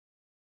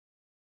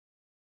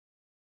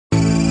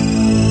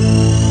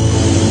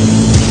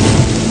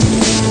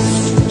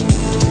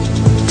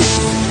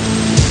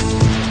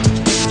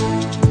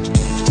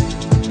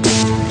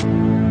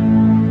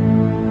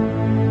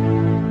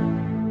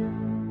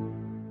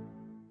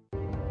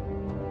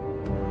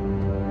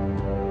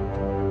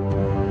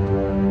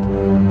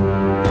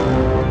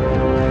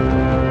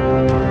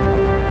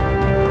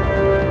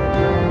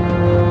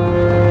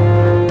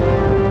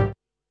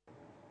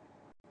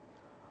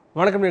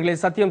வணக்கம் நேயர்களே,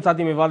 சத்தியம்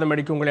சாத்தியம் விவாத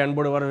மேடைக்கு உங்களை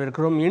அன்போடு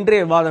வரவேற்கிறோம்.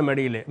 இன்றைய விவாத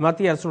மேடையில்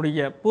மத்திய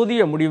அரசுடைய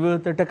புதிய முடிவு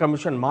திட்ட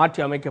கமிஷன் மாற்றி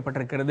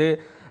அமைக்கப்பட்டிருக்கிறது.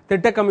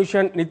 திட்ட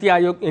கமிஷன் நித்தி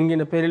ஆயோக்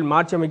என்கின்ற பெயரில்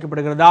மாற்றி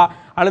அமைக்கப்படுகிறதா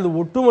அல்லது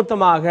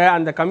ஒட்டுமொத்தமாக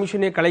அந்த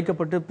கமிஷனே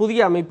கலைக்கப்பட்டு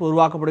புதிய அமைப்பு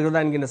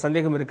உருவாக்கப்படுகிறதா என்கின்ற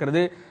சந்தேகம்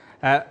இருக்கிறது.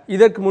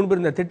 இதற்கு முன்பு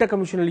இருந்த திட்ட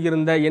கமிஷனில்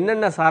இருந்த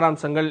என்னென்ன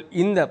சாராம்சங்கள்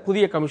இந்த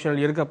புதிய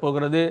கமிஷனில் இருக்க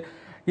போகிறது,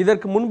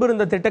 இதற்கு முன்பு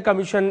இருந்த திட்ட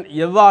கமிஷன்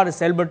எவ்வாறு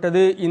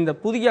செயல்பட்டது, இந்த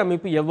புதிய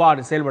அமைப்பு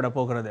எவ்வாறு செயல்பட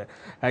போகிறது,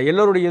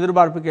 எல்லோருடைய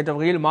எதிர்பார்ப்புக்கு ஏற்ற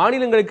வகையில்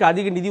மாநிலங்களுக்கு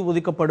அதிக நிதி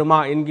ஒதுக்கப்படுமா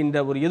என்கின்ற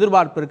ஒரு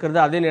எதிர்பார்ப்பு இருக்கிறது.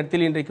 அதே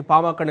நேரத்தில் இன்றைக்கு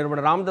பாமக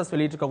நிறுவனர் ராமதாஸ்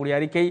வெளியிட்டிருக்கக்கூடிய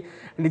அறிக்கை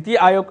நித்தி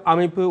ஆயோக்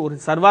அமைப்பு ஒரு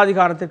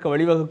சர்வாதிகாரத்திற்கு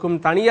வழிவகுக்கும்,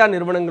 தனியார்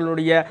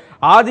நிறுவனங்களுடைய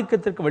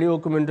ஆதிக்கத்திற்கு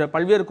வழிவகுக்கும் என்ற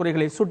பல்வேறு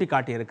குறைகளை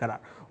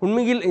சுட்டிக்காட்டியிருக்கிறார்.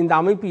 உண்மையில் இந்த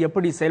அமைப்பு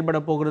எப்படி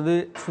செயல்பட போகிறது,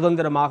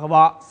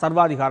 சுதந்திரமாகவா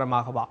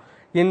சர்வாதிகாரமாகவா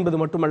என்பது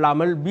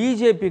மட்டுமல்லாமல்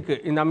பிஜேபிக்கு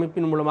இந்த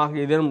அமைப்பின் மூலமாக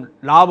ஏதேனும்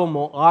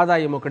லாபமோ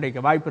ஆதாயமோ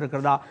கிடைக்க வாய்ப்பு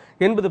இருக்கிறதா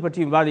என்பது பற்றி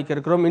விவாதிக்க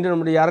இருக்கிறோம். இன்று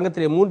நம்முடைய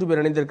அரங்கத்திலே 3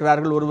 பேர்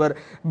இணைந்திருக்கிறார்கள். ஒருவர்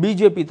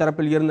பிஜேபி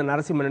தரப்பில் இருந்த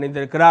நரசிம்மன்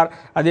இணைந்திருக்கிறார்.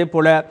 அதே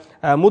போல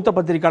மூத்த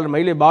பத்திரிகையாளர்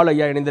மயிலை பாலு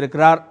ஐயா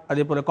இணைந்திருக்கிறார்.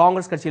 அதே போல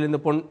காங்கிரஸ்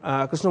கட்சியிலிருந்து பொன்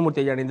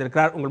கிருஷ்ணமூர்த்தி ஐயா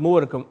இணைந்திருக்கிறார். உங்கள்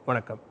மூவருக்கும்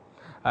வணக்கம்.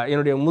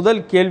 என்னுடைய முதல்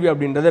கேள்வி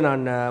அப்படின்றது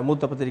நான்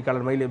மூத்த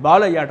பத்திரிகையாளர் மயிலை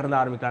பாலு ஐயாட்டிருந்து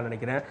ஆரம்பிக்கலாம்னு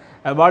நினைக்கிறேன்.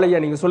 பாலு ஐயா,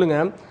 நீங்க சொல்லுங்க,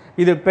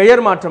 இது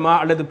பெயர் மாற்றமா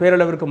அல்லது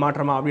பேரளவிற்கு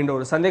மாற்றமா அப்படின்ற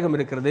ஒரு சந்தேகம்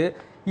இருக்கிறது.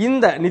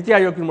 இந்த நித்தி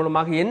ஆயோக்கின்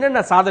மூலமாக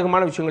என்னென்ன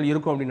சாதகமான விஷயங்கள்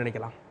இருக்கும் அப்படின்னு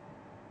நினைக்கலாம்?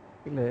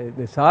 இல்லை,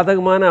 இந்த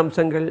சாதகமான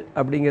அம்சங்கள்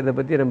அப்படிங்கிறத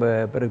பற்றி நம்ம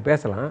பிறகு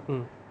பேசலாம்.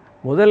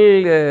 முதல்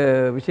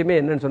விஷயமே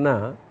என்னன்னு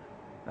சொன்னால்,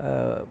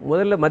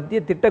 முதல்ல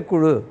மத்திய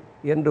திட்டக்குழு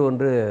என்று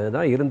ஒன்று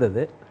தான்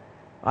இருந்தது.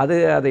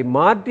 அதை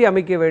மாற்றி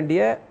அமைக்க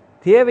வேண்டிய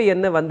தேவை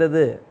என்ன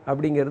வந்தது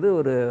அப்படிங்கிறது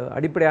ஒரு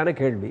அடிப்படையான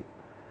கேள்வி.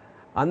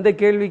 அந்த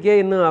கேள்விக்கே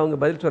இன்னும் அவங்க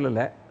பதில்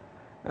சொல்லலை.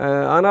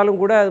 ஆனாலும்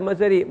கூட அது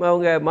மாதிரி சரி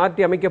அவங்க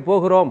மாற்றி அமைக்க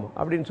போகிறோம்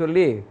அப்படின்னு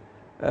சொல்லி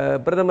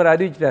பிரதமர்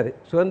அறிவிச்சிட்டாரு,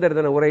 சுதந்திர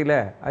தின உரையில்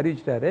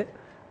அறிவிச்சிட்டாரு.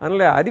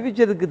 அதனால்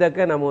அறிவித்ததுக்கு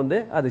தக்க நம்ம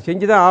அதை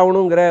செஞ்சு தான்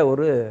ஆகணுங்கிற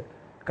ஒரு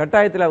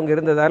கட்டாயத்தில் அவங்க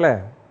இருந்ததால்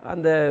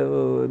அந்த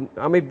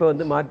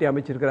அமைப்பை மாற்றி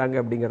அமைச்சிருக்கிறாங்க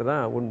அப்படிங்கிறது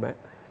தான் உண்மை.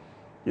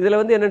 இதில்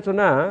என்னென்னு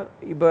சொன்னால்,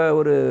 இப்போ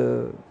ஒரு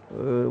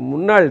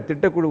முன்னாள்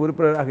திட்டக்குழு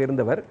உறுப்பினராக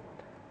இருந்தவர்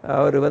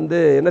அவர்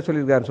என்ன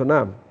சொல்லியிருக்காருன்னு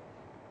சொன்னால்,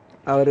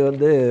 அவர்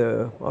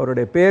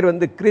அவருடைய பேர்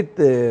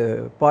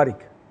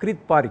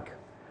கிரித் பாரிக்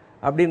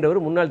அப்படின்றவர்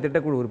முன்னாள்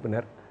திட்டக்குழு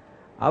உறுப்பினர்.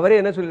 அவரே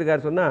என்ன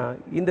சொல்லியிருக்காரு சொன்னால்,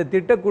 இந்த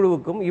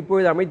திட்டக்குழுவுக்கும்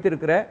இப்பொழுது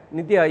அமைத்திருக்கிற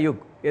நித்தி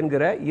ஆயோக்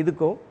என்கிற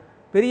இதுக்கும்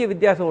பெரிய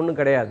வித்தியாசம் ஒன்றும்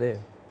கிடையாது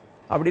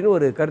அப்படின்னு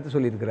ஒரு கருத்து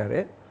சொல்லியிருக்கிறாரு.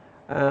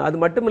 அது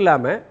மட்டும்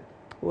இல்லாமல்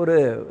ஒரு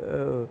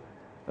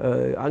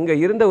அங்கே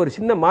இருந்த ஒரு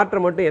சின்ன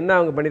மாற்றம் மட்டும் என்ன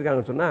அவங்க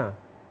பண்ணியிருக்காங்கன்னு சொன்னால்,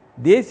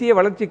 தேசிய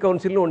வளர்ச்சி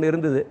கவுன்சில்னு ஒன்று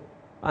இருந்தது.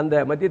 அந்த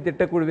மத்திய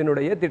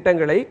திட்டக்குழுவினுடைய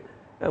திட்டங்களை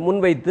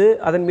முன்வைத்து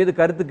அதன் மீது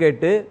கருத்து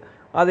கேட்டு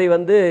அதை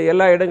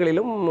எல்லா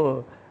இடங்களிலும்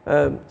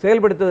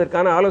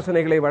செயல்படுத்துவதற்கான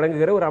ஆலோசனைகளை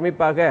வழங்குகிற ஒரு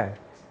அமைப்பாக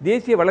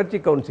தேசிய வளர்ச்சி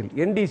கவுன்சில்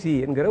என்டிசி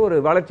என்கிற ஒரு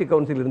வளர்ச்சி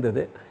கவுன்சில்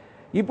இருந்தது.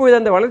 இப்பொழுது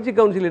அந்த வளர்ச்சி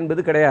கவுன்சில்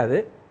என்பது கிடையாது.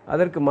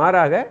 அதற்கு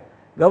மாறாக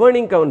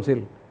கவர்னிங்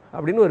கவுன்சில்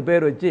அப்படின்னு ஒரு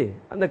பேர் வச்சு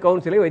அந்த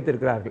கவுன்சிலை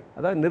வைத்திருக்கிறார்கள்.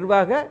 அதாவது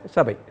நிர்வாக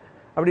சபை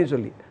அப்படின்னு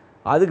சொல்லி.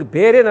 அதுக்கு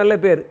பேரே நல்ல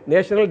பேர்,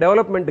 நேஷனல்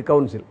டெவலப்மெண்ட்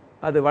கவுன்சில்.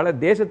 அது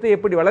தேசத்தை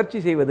எப்படி வளர்ச்சி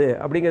செய்வது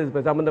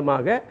அப்படிங்கிறது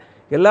சம்பந்தமாக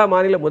எல்லா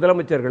மாநில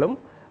முதலமைச்சர்களும்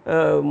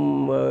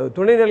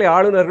துணைநிலை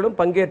ஆளுநர்களும்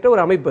பங்கேற்ற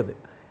ஒரு அமைப்பு அது.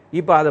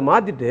 இப்போ அதை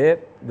மாற்றிட்டு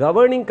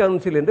கவர்னிங்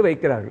கவுன்சில் என்று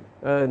வைக்கிறார்கள்,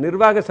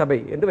 நிர்வாக சபை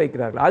என்று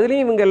வைக்கிறார்கள்.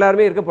 அதுலேயும் இவங்க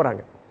எல்லாருமே இருக்க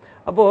போகிறாங்க.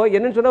 அப்போது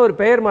என்னென்னு சொன்னால் ஒரு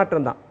பெயர்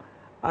மாற்றம் தான்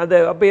அது.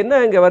 அப்போ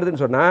என்ன இங்கே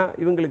வருதுன்னு சொன்னால்,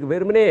 இவங்களுக்கு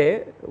வெறுமனே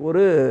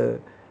ஒரு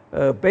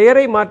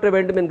பெயரை மாற்ற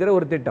வேண்டும் என்கிற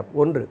ஒரு திட்டம்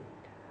ஒன்று.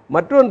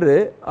 மற்றொன்று,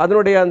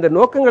 அதனுடைய அந்த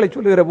நோக்கங்களை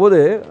சொல்லுகிற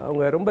போது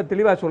அவங்க ரொம்ப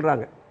தெளிவாக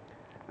சொல்கிறாங்க.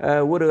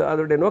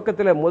 அதனுடைய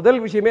நோக்கத்தில் முதல்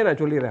விஷயமே நான்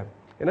சொல்லிடுறேன்.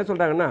 என்ன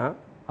சொல்கிறாங்கன்னா,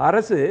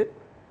 அரசு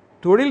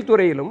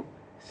தொழில்துறையிலும்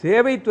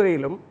சேவை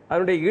துறையிலும்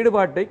அதனுடைய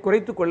ஈடுபாட்டை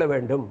குறைத்து கொள்ள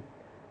வேண்டும்.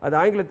 அது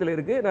ஆங்கிலத்தில்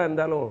இருக்குது, நான்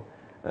இருந்தாலும்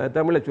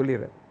தமிழில்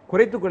சொல்லிடுறேன்.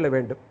 குறைத்து கொள்ள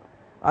வேண்டும்.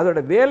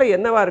 அதோட வேலை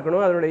என்னவாக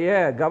இருக்கணும், அதனுடைய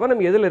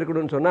கவனம் எதில்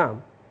இருக்கணும்னு சொன்னால்,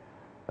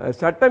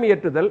 சட்டம்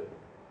இயற்றுதல்,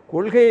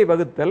 கொள்கையை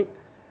வகுத்தல்,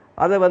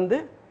 அதை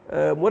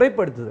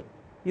முறைப்படுத்துதல்,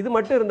 இது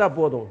மட்டும் இருந்தால்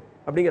போதும்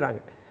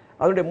அப்படிங்கிறாங்க.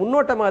 அதனுடைய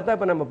முன்னோட்டமாக தான்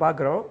இப்போ நம்ம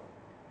பார்க்குறோம்.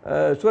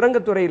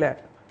 சுரங்கத்துறையில்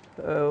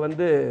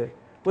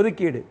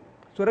ஒதுக்கீடு,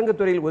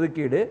 சுரங்கத்துறையில்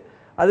ஒதுக்கீடு,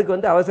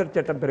 அதுக்கு அவசர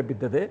சட்டம்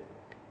பிறப்பித்தது.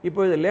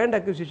 இப்பொழுது லேண்ட்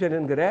அக்விசிஷன்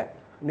என்கிற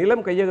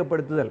நிலம்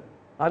கையகப்படுத்துதல்,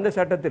 அந்த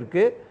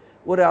சட்டத்திற்கு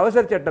ஒரு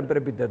அவசர சட்டம்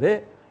பிறப்பித்தது.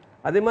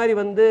 அதே மாதிரி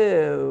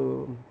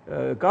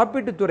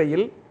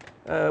காப்பீட்டுத்துறையில்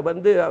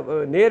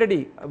நேரடி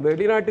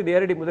வெளிநாட்டு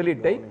நேரடி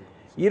முதலீட்டை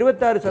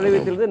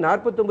 26%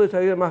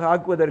 49%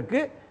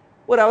 ஆக்குவதற்கு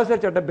ஒரு அவசர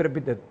சட்டம்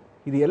பிறப்பித்தது.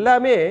 இது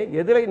எல்லாமே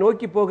எதிரை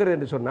நோக்கி போகிறது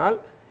என்று சொன்னால்,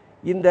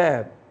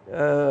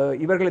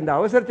 இவர்கள் இந்த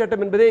அவசர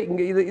சட்டம் என்பதே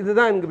இங்கே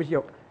இதுதான் இங்கே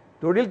விஷயம்.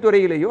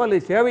 தொழில்துறையிலேயோ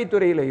அல்லது சேவை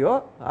துறையிலேயோ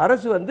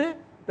அரசு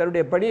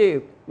தன்னுடைய பணியை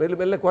மெல்ல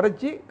மெல்ல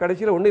குறைச்சி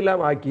கடைசியில் ஒன்றும்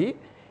இல்லாமல் ஆக்கி,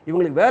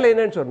 இவங்களுக்கு வேலை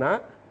என்னன்னு சொன்னால்,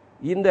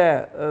 இந்த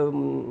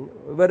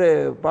இவர்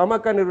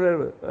பாமக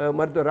நிறுவனர்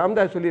மருத்துவர்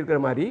ராமதாஸ் சொல்லியிருக்கிற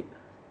மாதிரி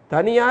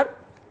தனியார்,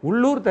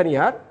 உள்ளூர்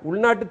தனியார்,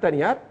 உள்நாட்டு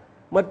தனியார்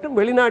மற்றும்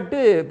வெளிநாட்டு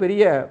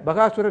பெரிய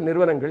பகாசுர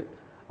நிறுவனங்கள்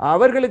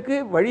அவர்களுக்கு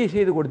வழி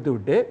செய்து கொடுத்து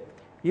விட்டு,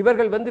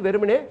 இவர்கள்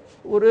வெறுமனே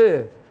ஒரு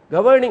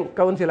கவர்னிங்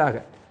கவுன்சிலாக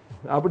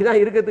அப்படிதான்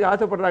இருக்கிறதுக்கு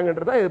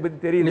ஆசைப்படுறாங்கன்றதா இதை பற்றி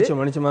தெரியுது.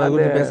 நிச்சயமா அதை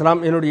குறித்து பேசலாம்.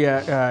 என்னுடைய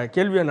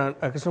கேள்வியை நான்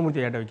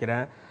கிருஷ்ணமூர்த்தி ஏட்ட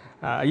வைக்கிறேன்.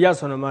 ஐயா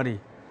சொன்ன மாதிரி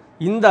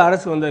இந்த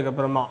அரசு வந்ததுக்கு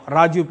அப்புறமா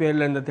ராஜீவ்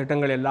பேரில் இந்த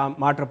திட்டங்கள் எல்லாம்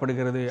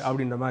மாற்றப்படுகிறது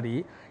அப்படின்ற மாதிரி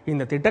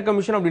இந்த திட்ட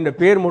கமிஷன் அப்படின்ற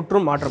பேர்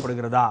மட்டும்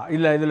மாற்றப்படுகிறதா,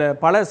 இல்லை இதில்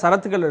பல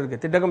சரத்துகள்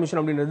இருக்குது. திட்ட கமிஷன்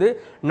அப்படின்றது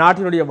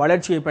நாட்டினுடைய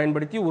வளர்ச்சியை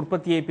பயன்படுத்தி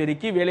உற்பத்தியை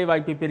பெருக்கி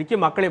வேலைவாய்ப்பை பெருக்கி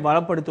மக்களை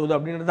வளப்படுத்துவது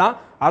அப்படின்றது தான்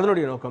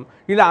அதனுடைய நோக்கம்.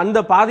 இல்லை அந்த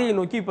பாதையை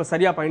நோக்கி இப்போ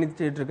சரியாக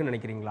பயணிச்சுட்டு இருக்குன்னு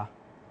நினைக்கிறீங்களா?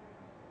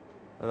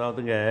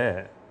 அதாவதுங்க,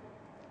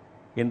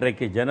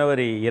 இன்றைக்கு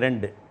ஜனவரி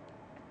 2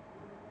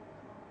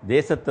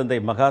 தேசத்தந்தை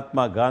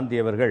மகாத்மா காந்தி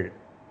அவர்கள்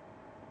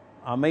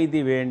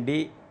அமைதி வேண்டி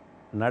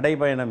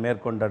நடைபயணம்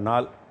மேற்கொண்ட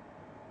நாள்.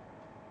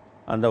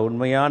 அந்த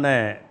உண்மையான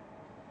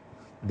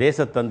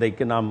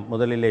தேசத்தந்தைக்கு நாம்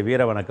முதலிலே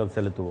வீர வணக்கம்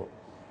செலுத்துவோம்.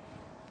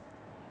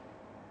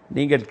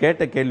 நீங்கள்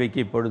கேட்ட கேள்விக்கு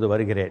இப்பொழுது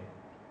வருகிறேன்.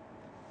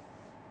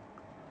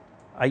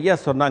 ஐயா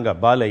சொன்னாங்க,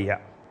 பாலையா,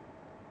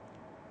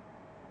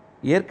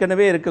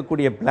 ஏற்கனவே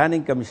இருக்கக்கூடிய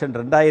பிளானிங் கமிஷன்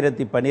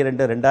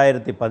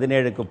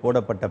 2012-2017க்கு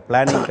போடப்பட்ட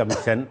பிளானிங்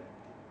கமிஷன்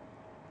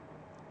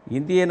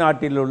இந்திய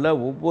நாட்டில் உள்ள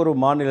ஒவ்வொரு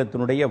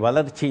மாநிலத்தினுடைய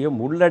வளர்ச்சியும்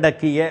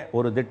உள்ளடக்கிய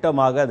ஒரு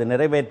திட்டமாக அது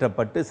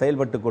நிறைவேற்றப்பட்டு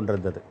செயல்பட்டு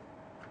கொண்டிருந்தது.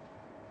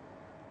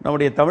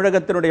 நம்முடைய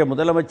தமிழகத்தினுடைய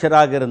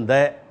முதலமைச்சராக இருந்த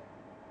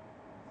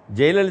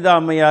ஜெயலலிதா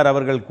அம்மையார்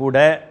அவர்கள் கூட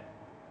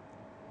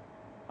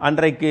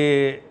அன்றைக்கு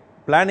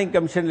பிளானிங்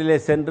கமிஷனிலே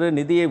சென்று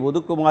நிதியை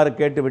ஒதுக்குமாறு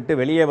கேட்டுவிட்டு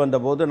வெளியே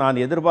வந்தபோது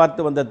நான்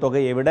எதிர்பார்த்து வந்த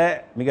தொகையை விட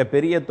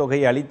மிகப்பெரிய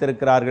தொகையை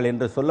அளித்திருக்கிறார்கள்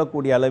என்று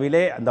சொல்லக்கூடிய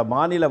அளவிலே அந்த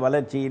மாநில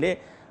வளர்ச்சியிலே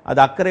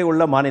அது அக்கறை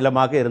உள்ள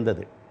மாநிலமாக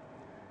இருந்தது.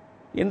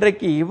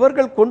 இன்றைக்கு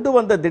இவர்கள் கொண்டு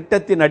வந்த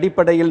திட்டத்தின்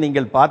அடிப்படையில்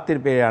நீங்கள்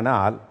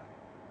பார்த்திருப்பீரானால்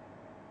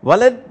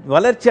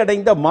வளர்ச்சி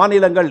அடைந்த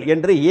மாநிலங்கள்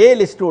என்று ஏ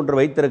லிஸ்ட் ஒன்று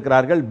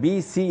வைத்திருக்கிறார்கள்,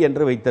 பிசி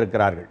என்று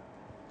வைத்திருக்கிறார்கள்.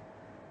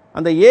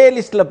 அந்த ஏ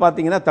லிஸ்ட்டில்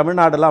பார்த்தீங்கன்னா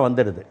தமிழ்நாடெல்லாம்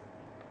வந்துடுது.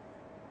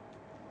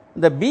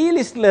 இந்த பி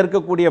லிஸ்ட்டில்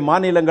இருக்கக்கூடிய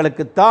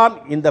மாநிலங்களுக்குத்தான்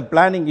இந்த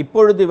பிளானிங்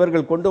இப்பொழுது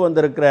இவர்கள் கொண்டு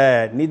வந்திருக்கிற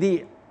நிதி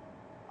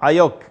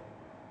ஆயோக்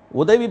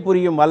உதவி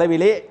புரியும்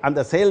அளவிலே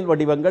அந்த செயல்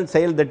வடிவங்கள்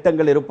செயல்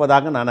திட்டங்கள்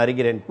இருப்பதாக நான்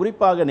அறிகிறேன்.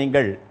 குறிப்பாக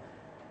நீங்கள்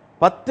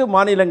 10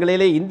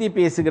 மாநிலங்களிலே இந்தி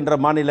பேசுகின்ற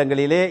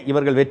மாநிலங்களிலே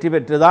இவர்கள் வெற்றி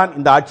பெற்றுதான்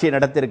இந்த ஆட்சியை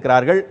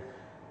நடத்தியிருக்கிறார்கள்.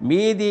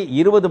 மீதி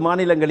 20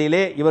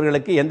 மாநிலங்களிலே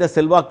இவர்களுக்கு எந்த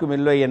செல்வாக்கும்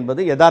இல்லை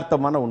என்பது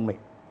யதார்த்தமான உண்மை.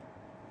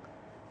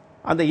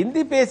 அந்த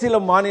இந்தி பேசிய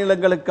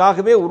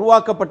மாநிலங்களுக்காகவே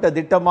உருவாக்கப்பட்ட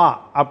திட்டமா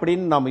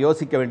அப்படின்னு நாம்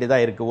யோசிக்க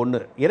வேண்டியதாக இருக்குது.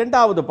 ஒன்று.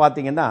 இரண்டாவது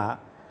பார்த்தீங்கன்னா,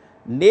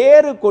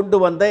 நேரு கொண்டு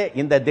வந்த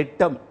இந்த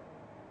திட்டம்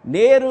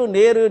நேரு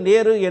நேரு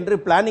நேரு என்று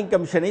பிளானிங்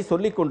கமிஷனை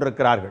சொல்லிக்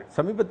கொண்டிருக்கிறார்கள்.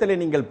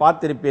 சமீபத்தில் நீங்கள்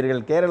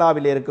பார்த்திருப்பீர்கள்,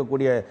 கேரளாவில்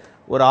இருக்கக்கூடிய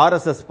ஒரு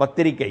RSS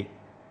பத்திரிகை,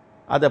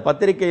 அந்த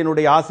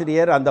பத்திரிகையினுடைய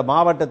ஆசிரியர், அந்த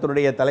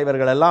மாவட்டத்தினுடைய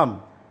தலைவர்கள் எல்லாம்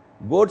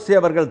கோட்ஸே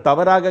அவர்கள்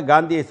தவறாக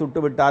காந்தியை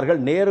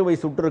சுட்டுவிட்டார்கள், நேருவை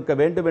சுட்டிருக்க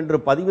வேண்டும் என்று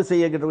பதிவு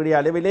செய்யக்கூடிய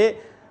அளவிலே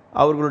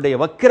அவர்களுடைய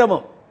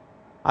வக்கிரமும்,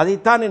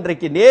 அதைத்தான்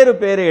இன்றைக்கு நேரு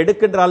பேரை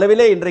எடுக்கின்ற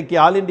அளவிலே இன்றைக்கு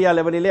ஆல் இண்டியா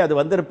லெவலிலே அது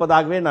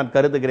வந்திருப்பதாகவே நான்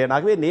கருதுகிறேன்.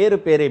 ஆகவே நேரு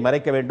பேரை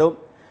மறைக்க வேண்டும்,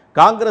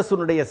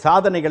 காங்கிரசுடைய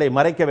சாதனைகளை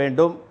மறைக்க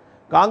வேண்டும்,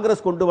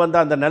 காங்கிரஸ் கொண்டு வந்த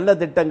அந்த நல்ல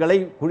திட்டங்களை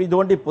குழி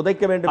தோண்டி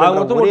புதைக்க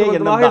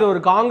வேண்டும்.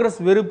 ஒரு காங்கிரஸ்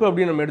வெறுப்பு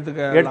அப்படின்னு நம்ம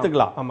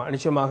எடுத்துக்கலாம். ஆமா,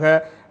 நிச்சயமாக.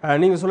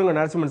 நீங்க சொல்லுங்க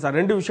நரசிம்மன் சார்,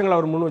 2 விஷயங்கள்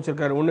அவர் முன்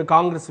வச்சிருக்காரு. ஒன்று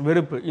காங்கிரஸ்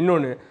வெறுப்பு,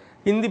 இன்னொன்று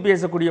ஹிந்தி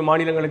பேசக்கூடிய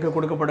மாநிலங்களுக்கு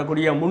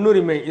கொடுக்கப்படக்கூடிய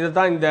முன்னுரிமை.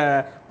 இதைத்தான் இந்த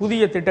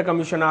புதிய திட்ட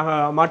கமிஷனாக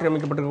மாற்றி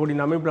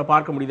அமைக்கப்பட்டிருக்கக்கூடிய அமைப்பில்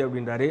பார்க்க முடியுது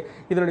அப்படின்றாரு.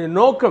 இதனுடைய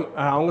நோக்கம்,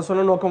 அவங்க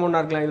சொன்ன நோக்கம்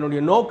ஒன்றா இருக்கலாம்,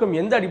 இதனுடைய நோக்கம்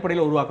எந்த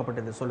அடிப்படையில்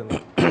உருவாக்கப்பட்டது சொல்லுங்க.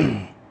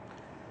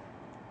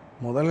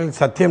 முதலில்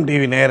சத்தியம்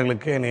டிவி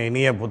நேயர்களுக்கு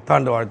இனிய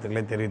புத்தாண்டு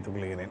வாழ்த்துக்களை தெரிவித்துக்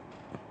கொள்கிறேன்.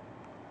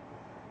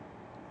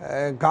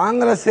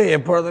 காங்கிரஸ்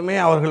எப்பொழுதுமே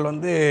அவர்கள்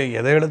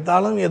எதை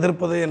எடுத்தாலும்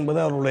எதிர்ப்பது என்பது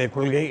அவர்களுடைய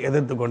கொள்கை,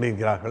 எதிர்த்து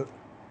கொண்டிருக்கிறார்கள்.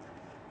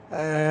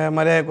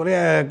 மரியாதைக்குரிய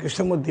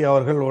கிருஷ்ணமூர்த்தி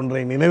அவர்கள்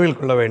ஒன்றை நினைவில்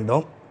கொள்ள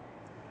வேண்டும்.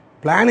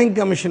 பிளானிங்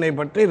கமிஷனை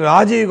பற்றி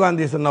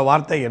ராஜீவ்காந்தி சொன்ன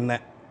வார்த்தை என்ன?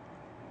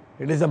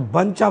 It is a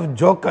bunch of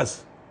jokers.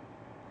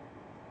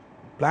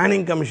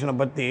 Planning கமிஷனை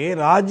பற்றி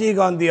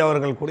ராஜீவ்காந்தி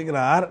அவர்கள்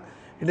கொடுக்கிறார்,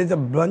 it is a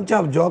bunch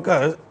of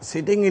jokers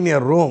sitting in a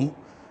room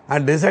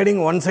and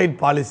deciding one side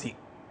policy.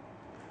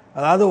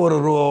 அதாவது ஒரு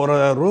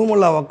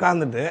ரூமில்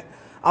உட்காந்துட்டு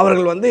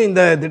அவர்கள்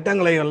இந்த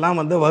திட்டங்களை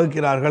எல்லாம்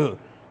வகுக்கிறார்கள்.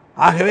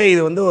 ஆகவே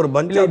இது ஒரு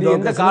பஞ்ச் ஆஃப்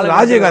ஜோக்கர்ஸ்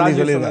ராஜீவ்காந்தி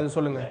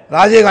சொல்லியிருக்காங்க.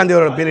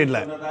 ராஜீவ்காந்தியோட பீரியட்ல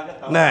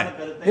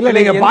இல்ல,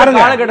 நீங்க பாருங்க,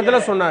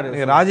 காலகட்டத்தில் சொன்னார்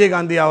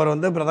ராஜீவ்காந்தி அவர்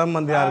பிரதம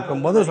மந்திரியா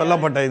இருக்கும்போது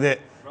சொல்லப்பட்ட இது.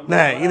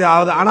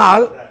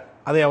 ஆனால்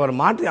அதை அவர்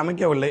மாற்றி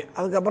அமைக்கவில்லை.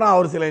 அதுக்கப்புறம்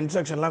அவர் சில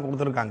இன்ஸ்ட்ரக்ஷன்லாம்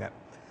கொடுத்துருக்காங்க.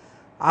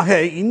 ஆக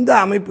இந்த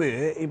அமைப்பு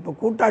இப்போ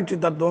கூட்டாட்சி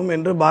தத்துவம்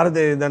என்று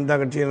பாரதிய ஜனதா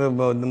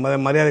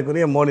கட்சியின்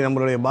மரியாதைக்குரிய மோடி,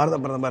 நம்மளுடைய பாரத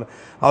பிரதமர்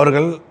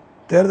அவர்கள்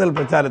தேர்தல்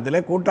பிரச்சாரத்திலே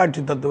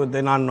கூட்டாட்சி தத்துவத்தை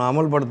நான்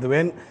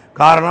அமல்படுத்துவேன்,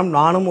 காரணம்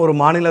நானும் ஒரு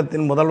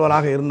மாநிலத்தின்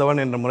முதல்வராக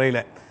இருந்தவன் என்ற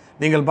முறையில்.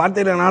 நீங்கள்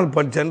பார்த்தீர்களானால்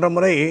இப்போ சென்ற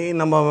முறை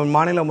நம்ம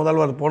மாநில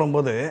முதல்வர்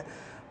போடும்போது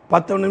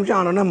 10 நிமிஷம்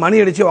ஆனோன்னா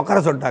மணி அடித்து உட்கார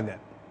சொல்லிட்டாங்க.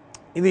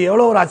 இது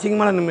எவ்வளோ ஒரு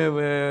அசிங்கமான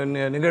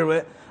நிகழ்வு.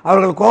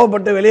 அவர்கள்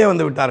கோபப்பட்டு வெளியே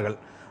வந்து விட்டார்கள்.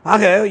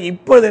 ஆக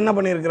இப்போது என்ன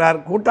பண்ணியிருக்கிறார்,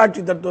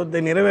 கூட்டாட்சி தத்துவத்தை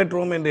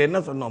நிறைவேற்றுவோம் என்று என்ன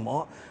சொன்னோமோ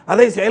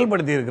அதை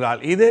செயல்படுத்தி இருக்கிறார்.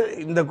 இது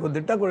இந்த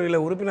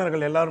திட்டக்குழுவில்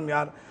உறுப்பினர்கள் எல்லாரும்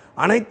யார்?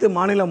 அனைத்து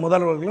மாநில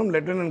முதல்வர்களும்,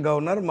 லெப்டினன்ட்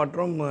கவர்னர்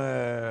மற்றும்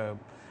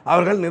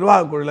அவர்கள்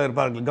நிர்வாக குழுவில்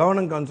இருப்பார்கள்,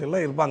 கவர்னிங்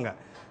கவுன்சிலில் இருப்பாங்க,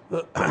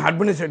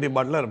 அட்மினிஸ்ட்ரேட்டிவ்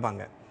பார்ட்டில்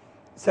இருப்பாங்க,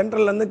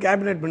 சென்ட்ரல்லேருந்து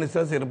கேபினெட்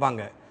மினிஸ்டர்ஸ்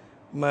இருப்பாங்க,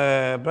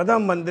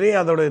 பிரதம மந்திரி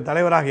அதோடைய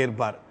தலைவராக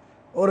இருப்பார்,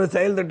 ஒரு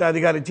செயல் திட்ட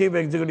அதிகாரி சீஃப்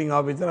எக்ஸிக்யூட்டிவ்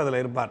ஆஃபீஸர்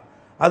அதில் இருப்பார்.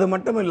 அது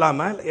மட்டும்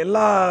இல்லாமல்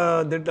எல்லா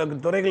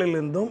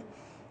துறைகளிலிருந்தும்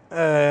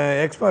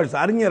எக்ஸ்பர்ட்ஸ்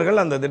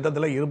அறிஞர்கள் அந்த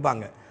திட்டத்தில்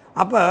இருப்பாங்க.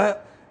 அப்போ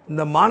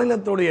இந்த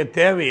மாநிலத்துடைய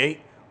தேவையை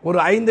ஒரு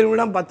 5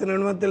 நிமிடம் 10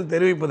 நிமிடத்தில்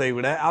தெரிவிப்பதை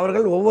விட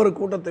அவர்கள் ஒவ்வொரு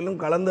கூட்டத்திலும்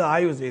கலந்து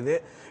ஆய்வு செய்து,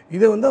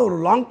 இது ஒரு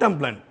லாங் டேர்ம்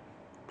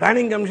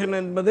பிளானிங் கமிஷன்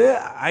என்பது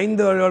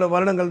 5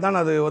 வருடங்கள் தான்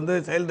அது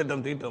செயல்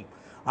திட்டம் தீட்டும்.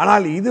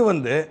 ஆனால் இது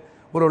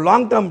ஒரு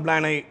லாங் டேர்ம்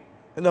பிளானை,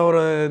 இந்த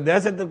ஒரு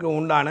தேசத்திற்கு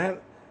உண்டான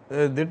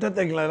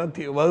திட்டத்தை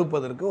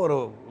வகுப்பதற்கு ஒரு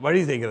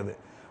வழி செய்கிறது.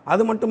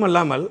 அது மட்டும்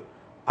இல்லாமல்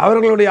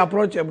அவர்களுடைய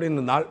அப்ரோச் எப்படி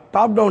இருந்தால்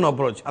டாப் டவுன்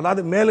அப்ரோச்,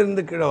 அதாவது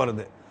மேலிருந்து கீழே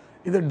வருது.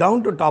 இது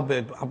டவுன் டு டாப்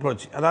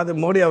அப்ரோச். அதாவது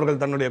மோடி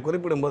அவர்கள் தன்னுடைய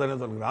குறிப்பிடும் போது என்ன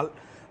சொல்கிறார்,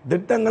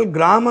 திட்டங்கள்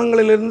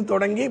கிராமங்களிலிருந்து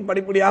தொடங்கி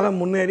படிப்படியாக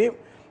முன்னேறி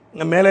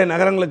மேலே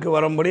நகரங்களுக்கு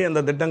வரும்படி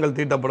அந்த திட்டங்கள்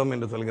தீட்டப்படும்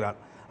என்று சொல்கிறார்.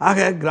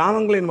 ஆக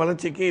கிராமங்களின்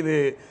வளர்ச்சிக்கு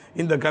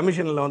இந்த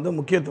கமிஷனில்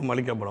முக்கியத்துவம்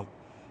அளிக்கப்படும்.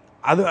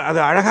 அது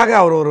அழகாக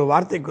அவர் ஒரு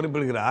வார்த்தை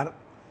குறிப்பிடுகிறார்.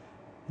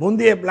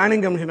 முந்தைய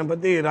பிளானிங் கமிஷனை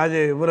பற்றி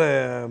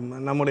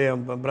நம்முடைய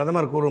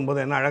பிரதமர் கூறும்போது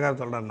என்ன அழகாக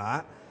சொல்கிறாருன்னா,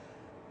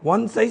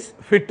 ஒன் சைஸ்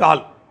ஃபிட்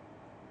ஆல்.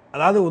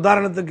 அதாவது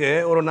உதாரணத்துக்கு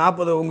ஒரு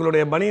 40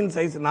 உங்களுடைய பனியன்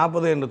சைஸ்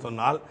 40 என்று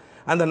சொன்னால்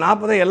அந்த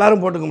 40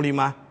 எல்லாரும் போட்டுக்க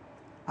முடியுமா?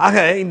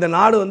 ஆக இந்த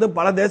நாடு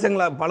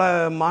பல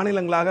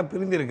மாநிலங்களாக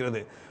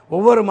பிரிந்திருக்கிறது.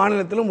 ஒவ்வொரு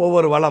மாநிலத்திலும்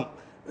ஒவ்வொரு வளம்.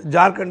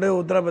 ஜார்க்கண்டு,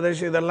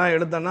 உத்தரப்பிரதேஷ் இதெல்லாம்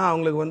எடுத்தோன்னா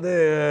அவங்களுக்கு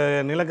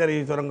நிலக்கரி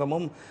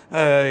சுரங்கமும்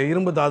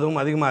இரும்பு தாதுவும்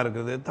அதிகமாக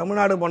இருக்குது.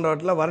 தமிழ்நாடு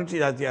போன்றவற்றில் வறட்சி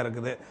ஜாஸ்தியாக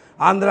இருக்குது.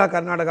 ஆந்திரா,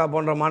 கர்நாடகா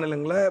போன்ற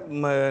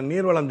மாநிலங்களில்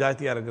நீர்வளம்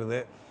ஜாஸ்தியாக இருக்குது.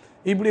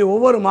 இப்படி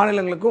ஒவ்வொரு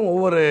மாநிலங்களுக்கும்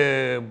ஒவ்வொரு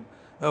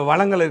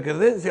வளங்கள்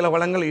இருக்கிறது, சில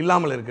வளங்கள்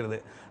இல்லாமல் இருக்கிறது.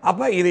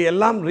 அப்போ இது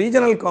எல்லாம்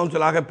ரீஜனல்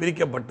கவுன்சிலாக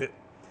பிரிக்கப்பட்டு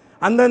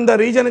அந்தந்த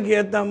ரீஜனுக்கு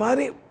ஏற்ற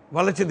மாதிரி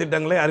வளர்ச்சி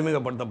திட்டங்களை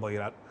அறிமுகப்படுத்த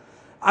போகிறார்.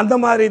 அந்த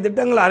மாதிரி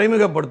திட்டங்களை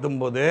அறிமுகப்படுத்தும்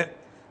போது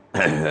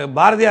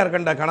பாரதியார்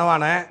கண்ட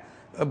கனவான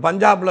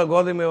பஞ்சாபில்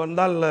கோதுமை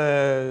வந்தால்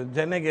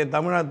சென்னைக்கு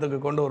தமிழ்நாட்டுக்கு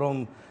கொண்டு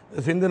வரும்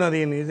சிந்து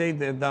நதியின் இசை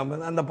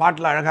அந்த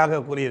பாட்டில்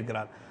அழகாக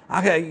கூறியிருக்கிறார்.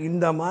 ஆக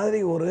இந்த மாதிரி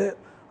ஒரு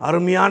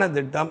அருமையான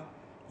திட்டம்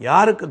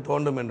யாருக்கு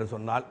தோன்றும் என்று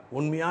சொன்னால்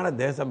உண்மையான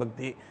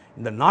தேசபக்தி,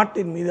 இந்த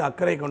நாட்டின் மீது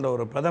அக்கறை கொண்ட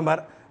ஒரு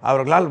பிரதமர்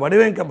அவர்களால்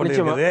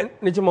வடிவமைக்கப்பட்டிருக்கிறது.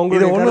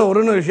 இது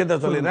ஒரு விஷயத்தை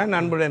சொல்லிடுறேன்.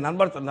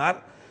 நண்பர் சொன்னார்,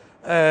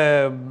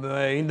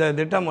 இந்த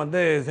திட்டம்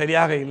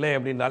சரியாக இல்லை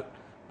அப்படின்றால்,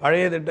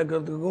 பழைய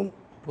திட்டத்துக்கும்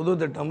புது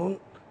திட்டமும்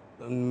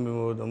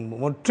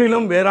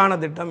முற்றிலும் வேறான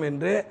திட்டம்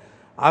என்று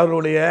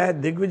அவருடைய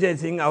திக்விஜய்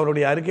சிங்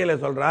அவருடைய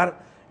அறிக்கையில் சொல்கிறார்.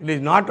 It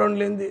is not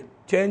only in the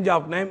change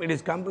of name, it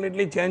is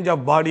completely change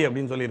of body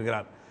அப்படின்னு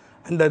சொல்லியிருக்கிறார்.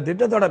 அந்த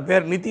திட்டத்தோட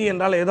பேர் நிதி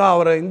என்றால் ஏதோ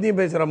அவர் இந்தி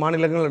பேசுகிற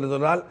மாநிலங்கள் என்று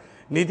சொன்னால்,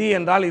 நிதி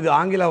என்றால் இது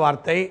ஆங்கில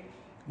வார்த்தை,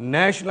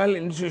 national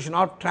institution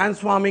of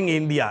transforming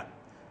India,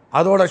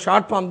 அதோட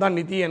ஷார்ட் ஃபார்ம் தான்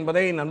நிதி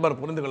என்பதை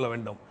நண்பர் புரிந்து கொள்ள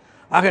வேண்டும்.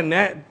 ஆக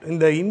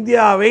இந்த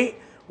இந்தியாவை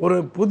ஒரு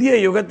புதிய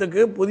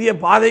யுகத்துக்கு, புதிய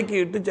பாதைக்கு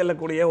இட்டு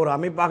செல்லக்கூடிய ஒரு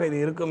அமைப்பாக இது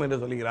இருக்கும் என்று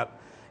சொல்கிறார்.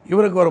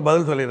 இவருக்கு ஒரு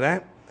பதில் சொல்லிடுறேன்.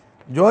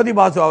 ஜோதி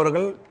பாசு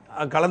அவர்கள்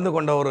கலந்து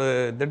கொண்ட ஒரு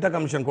திட்ட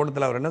கமிஷன்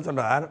கூட்டத்தில் அவர் என்ன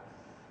சொல்கிறார்,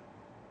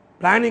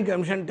 planning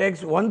commission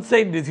tax one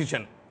side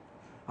decision.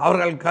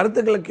 அவர்கள்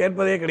கருத்துக்களை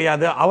கேட்பதே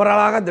கிடையாது,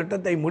 அவர்களாக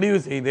திட்டத்தை முடிவு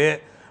செய்து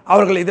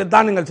அவர்கள்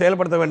இதைத்தான் நீங்கள்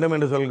செயல்படுத்த வேண்டும்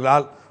என்று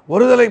சொல்கிறார்.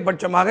 ஒருதலை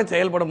பட்சமாக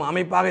செயல்படும்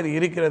அமைப்பாக இது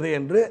இருக்கிறது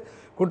என்று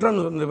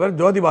குற்றம் சொன்னவர்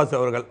ஜோதி பாசு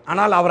அவர்கள்.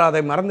 ஆனால் அவர்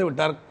அதை மறந்து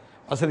விட்டார்.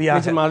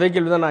 வசதியாக அதே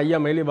கேள்வி தான் நான் ஐயா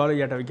மேலே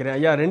பாலுகிட்ட வைக்கிறேன்.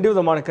 ஐயா, 2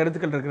 விதமான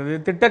கருத்துக்கள் இருக்கிறது.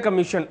 திட்ட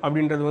கமிஷன்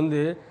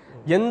அப்படின்றது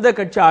எந்த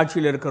கட்சி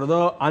ஆட்சியில் இருக்கிறதோ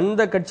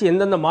அந்த கட்சி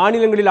எந்தெந்த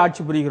மாநிலங்களில்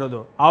ஆட்சி புரிகிறதோ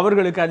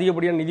அவர்களுக்கு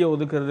அதிகப்படியான நிதியை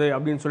ஒதுக்குறது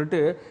அப்படின்னு சொல்லிட்டு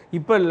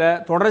இப்போ இல்லை,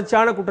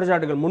 தொடர்ச்சியான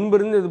குற்றச்சாட்டுகள்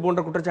முன்பிருந்து இது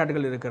போன்ற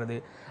குற்றச்சாட்டுகள் இருக்கிறது.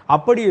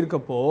 அப்படி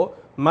இருக்கப்போ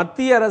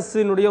மத்திய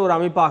அரசினுடைய ஒரு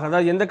அமைப்பாக,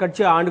 அதாவது எந்த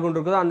கட்சியை ஆண்டு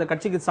கொண்டிருக்கிறதோ அந்த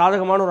கட்சிக்கு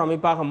சாதகமான ஒரு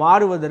அமைப்பாக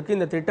மாறுவதற்கு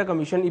இந்த திட்ட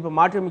கமிஷன், இப்போ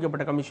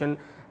மாற்றியமைக்கப்பட்ட கமிஷன்,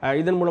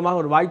 இதன்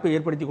மூலமாக ஒரு வாய்ப்பை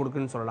ஏற்படுத்தி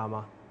கொடுக்குன்னு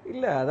சொல்லலாமா?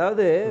 இல்லை,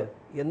 அதாவது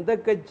எந்த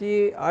கட்சி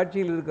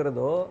ஆட்சியில்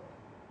இருக்கிறதோ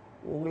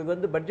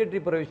உங்களுக்கு பட்ஜெட்ரி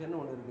ப்ரொவிஷன்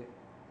ஒன்று இருக்குது.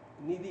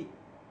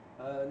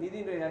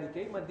 நிதியுடைய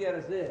அறிக்கை மத்திய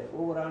அரசு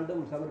ஒவ்வொரு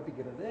ஆண்டும்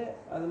சமர்ப்பிக்கிறது.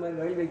 அது மாதிரி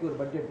ரயில்வேக்கு ஒரு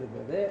பட்ஜெட்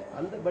இருக்கிறது.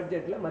 அந்த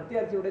பட்ஜெட்டில்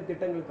மத்திய அரசுடைய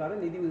திட்டங்களுக்கான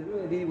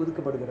நிதி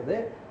ஒதுக்கப்படுகிறது,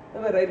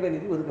 ரயில்வே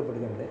நிதி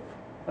ஒதுக்கப்படுகிறது.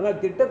 ஆனால்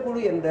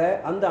திட்டக்குழு என்ற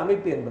அந்த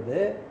அமைப்பு என்பது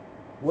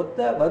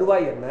மொத்த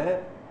வருவாய் என்ன,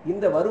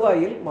 இந்த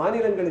வருவாயில்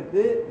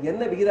மாநிலங்களுக்கு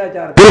என்ன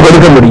விகிதாச்சாரத்தை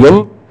கொடுக்க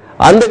முடியும்,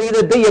 அந்த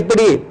விகிதத்தை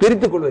எப்படி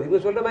பிரித்துக் கொள்வது,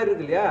 இவங்க சொல்ற மாதிரி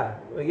இருக்கு இல்லையா,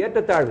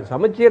 ஏற்றத்தாழ்வு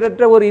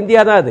சமச்சீரற்ற ஒரு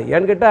இந்தியா தான் அது.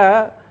 ஏன்னு கேட்டால்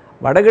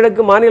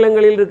வடகிழக்கு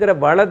மாநிலங்களில் இருக்கிற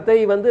வளத்தை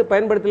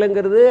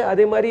பயன்படுத்தலைங்கிறது,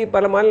 அதே மாதிரி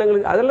பல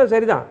மாநிலங்களுக்கு அதெல்லாம்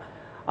சரிதான்.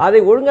 அதை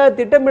ஒழுங்காக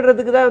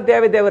திட்டமிடுறதுக்கு தான்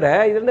தேவை தவிர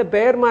இதில்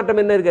பெயர்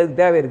மாற்றம் என்ன இருக்குது,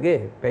 அதுக்கு தேவை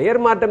இருக்குது. பெயர்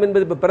மாற்றம்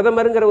என்பது இப்போ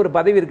பிரதமருங்கிற ஒரு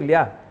பதவி இருக்கு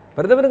இல்லையா,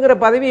 பிரதமருங்கிற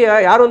பதவி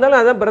யார் வந்தாலும்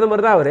அதான்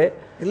பிரதமர் தான் அவரு.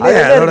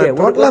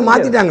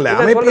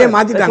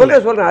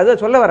 சொல்றேன்,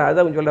 அதான் சொல்ல வரேன்,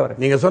 அதான் சொல்ல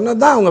வரேன். நீங்க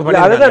சொன்னதான்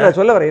அதுதான் நான்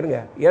சொல்ல வரேன்.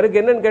 இருங்க, எனக்கு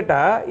என்னன்னு கேட்டா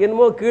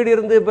என்னமோ கீழ்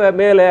இருந்து இப்ப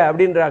மேலே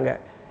அப்படின்றாங்க.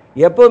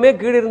 எப்பவுமே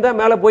கீழ் இருந்தா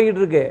மேலே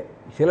போய்கிட்டு இருக்கு.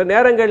 சில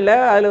நேரங்களில்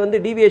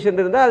அதில் டீவியேஷன்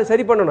இருந்தால் அதை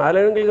சரி பண்ணணும்.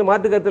 அதில் எங்களுக்கு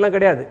மாற்று கருத்துலாம்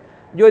கிடையாது.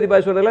 ஜோதி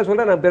பாய் சொல்றதெல்லாம்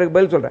சொல்கிறேன், நான் பிறகு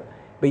பதில் சொல்கிறேன்.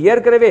 இப்போ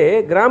ஏற்கனவே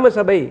கிராம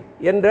சபை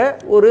என்ற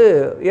ஒரு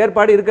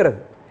ஏற்பாடு இருக்கிறது.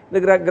 இந்த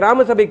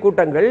கிராம சபை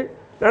கூட்டங்கள்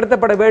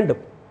நடத்தப்பட வேண்டும்.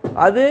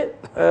 அது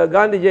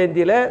காந்தி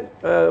ஜெயந்தியில்,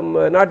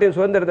 நாட்டின்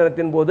சுதந்திர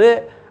தினத்தின் போது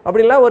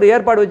அப்படின்லாம் ஒரு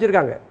ஏற்பாடு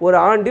வச்சுருக்காங்க. ஒரு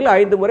ஆண்டில்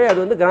 5 முறை அது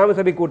வந்து கிராம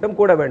சபை கூட்டம்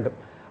கூட வேண்டும்.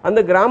 அந்த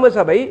கிராம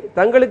சபை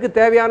தங்களுக்கு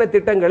தேவையான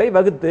திட்டங்களை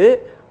வகுத்து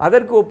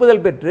அதற்கு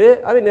ஒப்புதல் பெற்று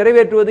அதை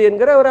நிறைவேற்றுவது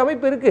என்கிற ஒரு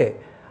அமைப்பு இருக்குது.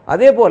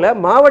 அதே போல்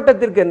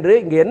மாவட்டத்திற்கென்று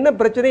இங்கே என்ன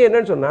பிரச்சனை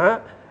என்னன்னு சொன்னால்,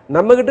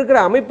 நம்மகிட்ட இருக்கிற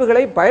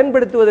அமைப்புகளை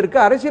பயன்படுத்துவதற்கு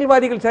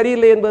அரசியல்வாதிகள்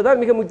சரியில்லை என்பதுதான்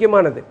மிக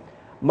முக்கியமானது.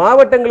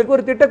 மாவட்டங்களுக்கு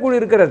ஒரு திட்டக்குழு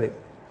இருக்கிறது.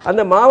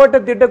 அந்த மாவட்ட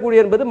திட்டக்குழு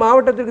என்பது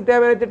மாவட்டத்திற்கு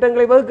தேவையான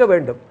திட்டங்களை வகுக்க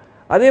வேண்டும்.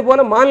 அதே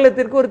போல்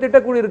மாநிலத்திற்கு ஒரு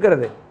திட்டக்குழு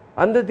இருக்கிறது.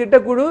 அந்த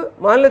திட்டக்குழு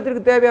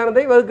மாநிலத்திற்கு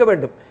தேவையானதை வகுக்க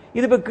வேண்டும்.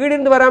 இது இப்போ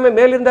கீழிருந்து வராமல்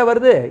மேலிருந்தா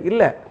வருது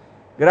இல்லை.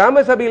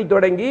 கிராம சபையில்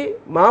தொடங்கி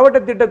மாவட்ட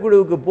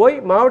திட்டக்குழுவுக்கு போய்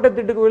மாவட்ட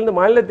திட்டக்குழுவிலிருந்து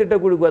மாநில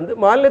திட்டக்குழுவுக்கு வந்து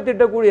மாநில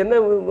திட்டக்குழு என்ன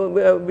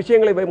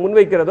விஷயங்களை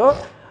முன்வைக்கிறதோ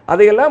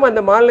அதையெல்லாம் அந்த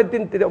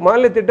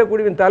மாநில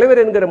திட்டக்குழுவின்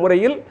தலைவர் என்கிற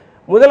முறையில்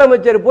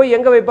முதலமைச்சர் போய்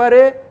எங்கே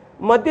வைப்பார்?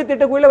 மத்திய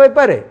திட்டக்குழுவில்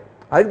வைப்பார்.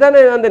 அதுக்கு தானே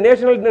அந்த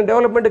நேஷனல்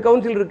டெவலப்மெண்ட்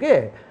கவுன்சில் இருக்குது.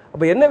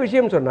 அப்போ என்ன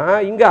விஷயம் சொன்னால்,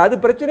 இங்கே அது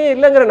பிரச்சனையே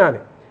இல்லைங்கிற நான்.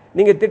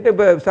 நீங்கள்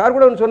இப்போ சார்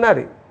கூட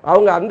சொன்னார்,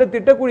 அவங்க அந்த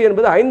திட்டக்குழு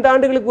என்பது 5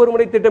 ஆண்டுகளுக்கு ஒரு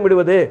முறை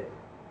திட்டமிடுவது.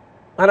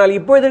 ஆனால்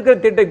இப்போது இருக்கிற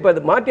திட்டம், இப்போ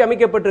மாற்றி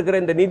அமைக்கப்பட்டிருக்கிற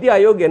இந்த நிதி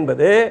ஆயோக்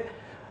என்பது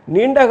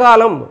நீண்ட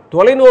காலம்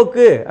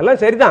தொலைநோக்கு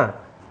எல்லாம் சரிதான்.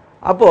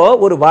 அப்போ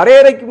ஒரு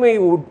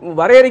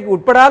வரையறைக்கு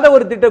உட்படாத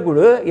ஒரு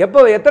திட்டக்குழு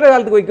எத்தனை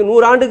காலத்துக்கு வைக்கும்?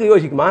 100 ஆண்டுக்கு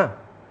யோசிக்குமா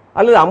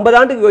அல்லது 50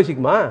 ஆண்டுக்கு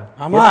யோசிக்குமா?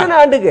 எத்தனை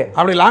ஆண்டுக்கு?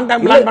 அப்படி லாங்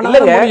டைம் பிளான் பண்ண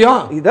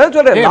முடியும். இதான்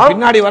சொல்றேன்.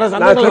 பின்னாடி வர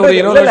சந்ததிகள் ஒரு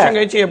 20 வருஷம்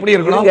கழிச்சு எப்படி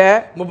இருக்கணும்,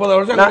 30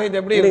 வருஷம் கழிச்சு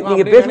எப்படி இருக்கணும்?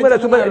 நீங்க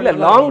பேசும்போது சும்மா இல்ல,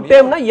 லாங்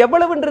டைம்னா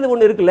எவ்வளவுன்றது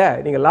ஒன்னு இருக்குல்ல.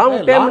 நீங்க லாங்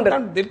டைம்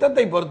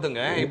திட்டத்தை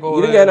பொறுத்துங்க. இப்போ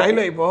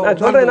இப்போ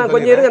நான் சொல்றேன், நான்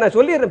கொஞ்சம் இருங்க, நான்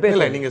சொல்லிடுறேன்.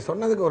 பேசல, நீங்க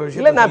சொன்னதுக்கு ஒரு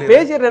விஷயம் இல்ல, நான்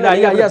பேசிடுறேன்.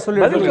 ஐயா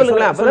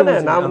சொல்லுங்களேன்.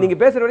 அப்பதான் நான் நீங்க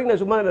பேசுற வரைக்கும்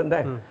நான் சும்மா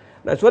இருந்தேன்.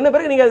 நான் சொன்ன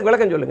பிறகு நீங்க அதுக்கு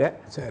விளக்கம் சொல்லுங்க.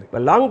 சரி, இப்போ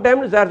லாங்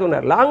டைம்னு சார்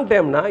சொன்னார். லாங்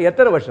டைம்னா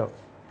எத்தனை வருஷம்?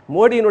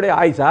 மோடியினுடைய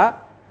ஆயுசா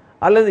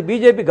அல்லது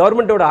பிஜேபி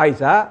கவர்மெண்ட்டோட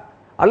ஆயுசா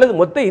அல்லது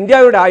மொத்த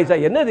இந்தியாவோட ஆயுசா?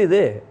 என்னது இது?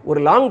 ஒரு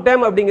லாங்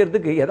டைம்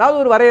அப்படிங்கிறதுக்கு ஏதாவது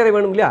ஒரு வரையறை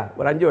வேணும் இல்லையா?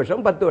 ஒரு 5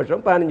 வருஷம், 10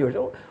 வருஷம், 15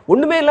 வருஷம்,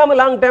 ஒன்றுமே இல்லாமல்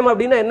லாங் டைம்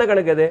அப்படின்னா என்ன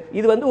கணக்கு அது?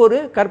 இது வந்து ஒரு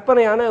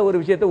கற்பனையான ஒரு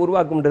விஷயத்தை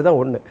உருவாக்கும்ன்றது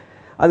தான் ஒன்று.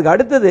 அதுக்கு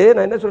அடுத்தது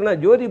நான் என்ன சொல்றேன்னா,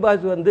 ஜோதி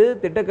பாசு வந்து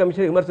திட்ட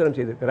கமிஷனை விமர்சனம்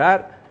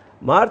செய்திருக்கிறார்.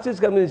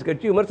 மார்க்சிஸ்ட் கம்யூனிஸ்ட்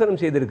கட்சி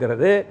விமர்சனம்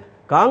செய்திருக்கிறது.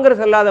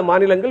 காங்கிரஸ் அல்லாத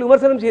மாநிலங்கள்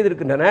விமர்சனம்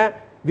செய்திருக்கின்றன.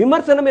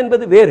 விமர்சனம்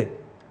என்பது வேறு.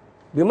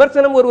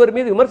 விமர்சனம் ஒருவர்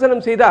மீது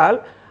விமர்சனம் செய்தால்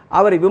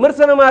அவரை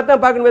விமர்சனமாக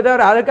தான் பார்க்கணுமே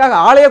தவிர அதற்காக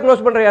ஆளையே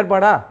க்ளோஸ் பண்ணுற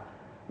ஏற்பாடா?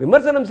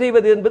 விமர்சனம்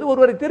செய்வது என்பது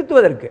ஒருவரை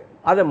திருத்துவதற்கு.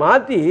 அதை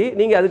மாற்றி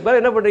நீங்கள் அதுக்கு மேலே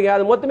என்ன பண்ணுறீங்க?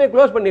 அதை மொத்தமே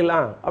க்ளோஸ்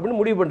பண்ணிடலாம் அப்படின்னு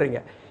முடிவு பண்ணுறீங்க.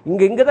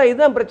 இங்கே தான்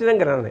இதுதான்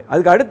பிரச்சனைங்கிறேன் நான்.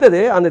 அதுக்கு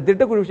அடுத்தது அந்த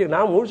திட்டக்குழு விஷயம்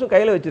நான் முழுசும்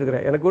கையில்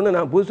வச்சிருக்கிறேன். எனக்கு ஒன்று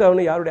நான் புதுசாக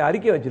ஒன்று யாருடைய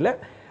அறிக்கை வச்சில்ல.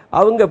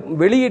 அவங்க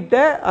வெளியிட்ட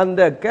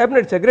அந்த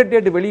கேபினட்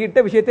செக்ரட்டரியேட்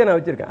வெளியிட்ட விஷயத்தை நான்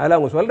வச்சுருக்கேன். அதில்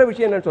அவங்க சொல்கிற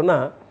விஷயம் என்னன்னு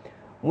சொன்னால்,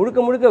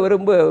 முழுக்க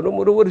ரொம்ப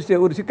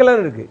ஒரு சிக்கலான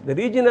இருக்குது. இந்த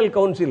ரீஜனல்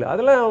கவுன்சில்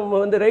அதெல்லாம்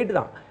வந்து ரைட்டு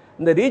தான்.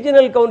 இந்த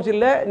ரீஜனல்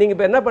கவுன்சிலில் நீங்கள்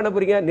இப்போ என்ன பண்ண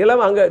போகிறீங்க?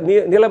 நிலம்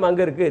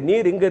அங்கே இருக்குது,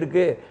 நீர் இங்கே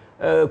இருக்குது,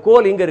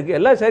 கோல் இங்கே இருக்குது,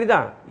 எல்லாம்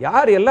சரிதான்.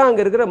 யார் எல்லாம்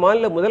அங்கே இருக்கிற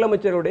மாநில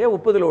முதலமைச்சருடைய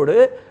ஒப்புதலோடு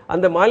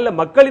அந்த மாநில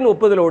மக்களின்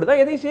ஒப்புதலோடு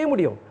தான் எதையும் செய்ய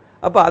முடியும்.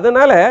 அப்போ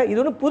அதனால் இது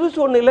ஒன்றும் புதுசு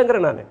ஒன்று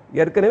இல்லைங்கிற நான்.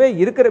 ஏற்கனவே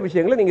இருக்கிற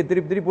விஷயங்களை நீங்கள்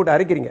திருப்பி போட்டு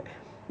அரைக்கிறீங்க.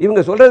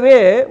 இவங்க சொல்கிறதே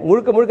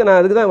முழுக்க நான்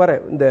அதுக்கு தான்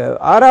வரேன். இந்த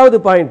 6வது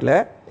பாயிண்டில்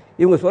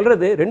இவங்க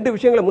சொல்கிறது 2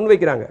 விஷயங்களை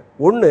முன்வைக்கிறாங்க.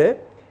 ஒன்று,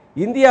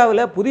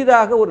 இந்தியாவில்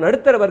புதிதாக ஒரு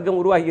நடுத்தர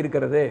வர்க்கம் உருவாகி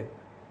இருக்கிறது.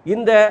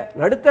 இந்த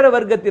நடுத்தர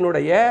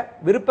வர்க்கத்தினுடைய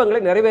விருப்பங்களை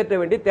நிறைவேற்ற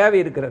வேண்டிய தேவை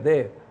இருக்கிறது.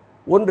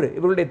 ஒன்று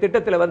இவருடைய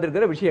திட்டத்தில்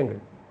வந்திருக்கிற விஷயங்கள்.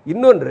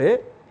 இன்னொன்று,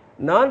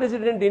 நான்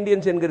ரெசிடென்ட்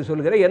இந்தியன்ஸ் என்கிற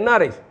சொல்கிற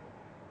NRIs,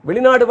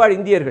 வெளிநாடு வாழ்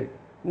இந்தியர்கள்.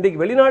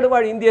 இன்றைக்கு வெளிநாடு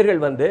வாழ்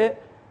இந்தியர்கள் வந்து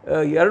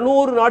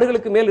 200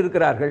 நாடுகளுக்கு மேல்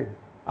இருக்கிறார்கள்.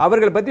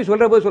 அவர்களை பற்றி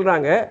சொல்கிற போது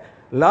சொல்கிறாங்க,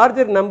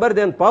 larger number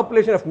then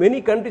population of many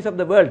countries of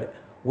the world.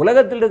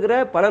 உலகத்தில் இருக்கிற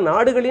பல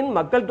நாடுகளின்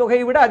மக்கள்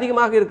தொகையை விட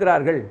அதிகமாக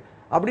இருக்கிறார்கள்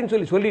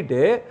அப்படின்னு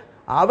சொல்லிட்டு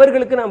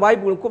அவர்களுக்கு நான்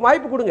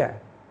வாய்ப்பு கொடுங்க.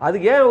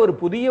 அதுக்கு ஏன் ஒரு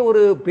புதிய ஒரு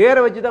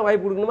பேரை வச்சு தான்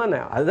வாய்ப்பு கொடுக்கணுமா?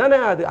 அதுதானே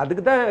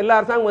அதுக்கு தான் எல்லா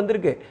அரசாங்கம்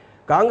வந்திருக்கு.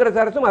 காங்கிரஸ்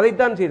அரசும்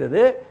அதைத்தான்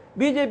செய்தது,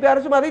 பிஜேபி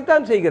அரசும்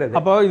அதைத்தான் செய்கிறது.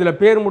 அப்போ இதுல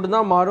பேர் மட்டும்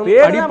தான் மாறும்,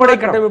 அடிப்படை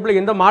கட்டமைப்புல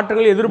எந்த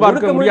மாற்றங்களும்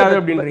எதிர்பார்க்க முடியாது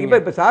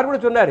அப்படின்னு இப்ப சார் கூட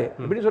சொன்னாரு.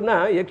 அப்படின்னு சொன்னா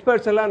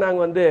எக்ஸ்பர்ட்ஸ் எல்லாம்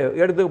நாங்க வந்து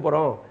எடுத்துக்க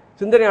போறோம்,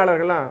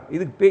 சிந்தனையாளர்கள்லாம்.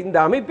 இதுக்கு இந்த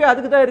அமைப்பே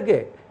அதுக்கு தான் இருக்கு.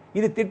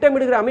 இது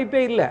திட்டமிடுகிற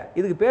அமைப்பே இல்லை.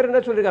 இதுக்கு பேர்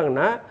என்ன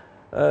சொல்லியிருக்காங்கன்னா,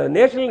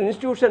 national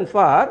institution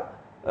for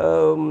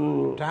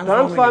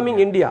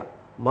transforming India,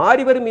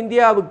 மாறி வரும்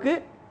இந்தியாவுக்கு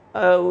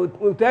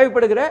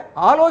தேவைப்படுகிற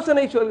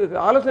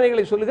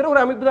ஆலோசனைகளை சொல்லுகிற ஒரு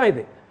அமைப்பு தான்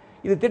இது.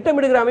 இது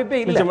திட்டமிடுகிற அமைப்பே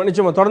இல்லை.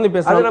 நிச்சயமா தொடர்ந்து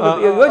பேசலாம்.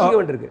 யோசிக்க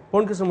வேண்டியிருக்கு.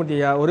 பொன் கிருஷ்ணமூர்த்தி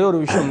ஐயா, ஒரே ஒரு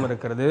விஷயம்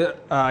இருக்கிறது.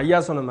 ஐயா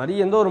சொன்ன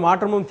மாதிரி எந்த ஒரு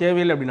மாற்றமும்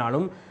தேவையில்லை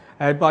அப்படின்னாலும்,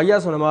 இப்போ ஐயா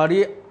சொன்ன மாதிரி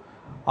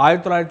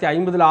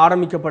 1950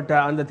 ஆரம்பிக்கப்பட்ட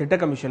அந்த திட்ட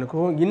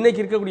கமிஷனுக்கும் இன்னைக்கு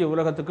இருக்கக்கூடிய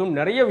உலகத்துக்கும்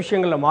நிறைய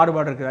விஷயங்கள்ல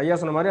மாறுபாடு இருக்குது. ஐயா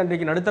சொன்ன மாதிரி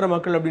அன்றைக்கு நடுத்தர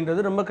மக்கள்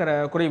அப்படின்றது ரொம்ப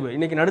குறைவு.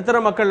 இன்னைக்கு நடுத்தர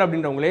மக்கள்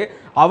அப்படின்றவங்களே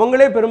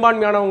அவங்களே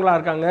பெரும்பான்மையானவங்களா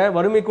இருக்காங்க.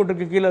 வறுமை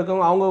கூட்டுக்கு கீழே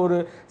இருக்கவங்க அவங்க ஒரு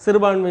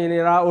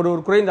சிறுபான்மையினரா ஒரு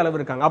குறைந்த அளவு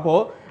இருக்காங்க. அப்போ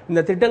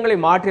இந்த திட்டங்களை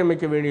மாற்றி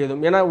அமைக்க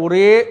வேண்டியதும், ஏன்னா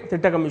ஒரே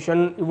திட்ட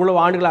கமிஷன் இவ்வளவு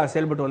ஆண்டுகளாக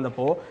செயல்பட்டு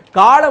வந்தப்போ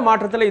கால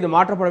மாற்றத்தில் இது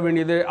மாற்றப்பட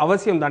வேண்டியது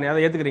அவசியம் தானே?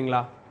 அதை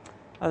ஏத்துக்கிறீங்களா?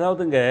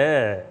 அதாவதுங்க,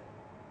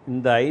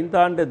 இந்த 5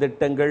 ஆண்டு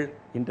திட்டங்கள்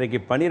இன்றைக்கு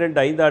 12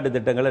 5 ஆண்டு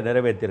திட்டங்களை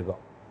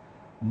நிறைவேற்றியிருக்கோம்.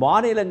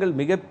 மாநிலங்கள்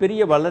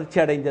மிகப்பெரிய வளர்ச்சி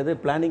அடைந்தது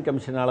பிளானிங்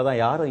கமிஷனால தான்,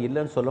 யாரும்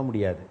இல்லைன்னு சொல்ல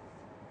முடியாது.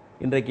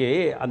 இன்றைக்கு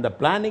அந்த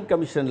பிளானிங்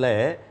கமிஷனில்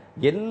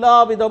எல்லா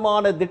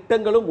விதமான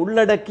திட்டங்களும்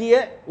உள்ளடக்கிய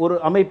ஒரு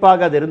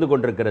அமைப்பாக அது இருந்து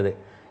கொண்டிருக்கிறது.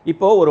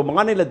 இப்போது ஒரு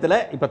மாநிலத்தில்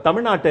இப்போ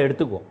தமிழ்நாட்டை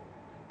எடுத்துக்குவோம்.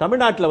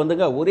 தமிழ்நாட்டில்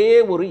வந்துங்க ஒரே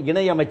ஒரு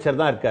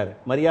இணையமைச்சர் தான் இருக்கார்,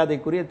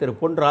 மரியாதைக்குரிய திரு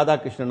பொன்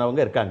ராதாகிருஷ்ணன்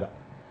அவங்க இருக்காங்க.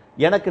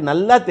 எனக்கு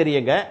நல்லா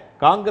தெரியுங்க,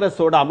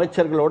 காங்கிரஸோட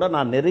அமைச்சர்களோட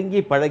நான் நெருங்கி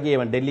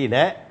பழகியவன்.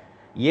 டெல்லியில்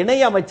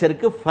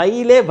இணையமைச்சருக்கு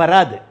ஃபைலே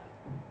வராது.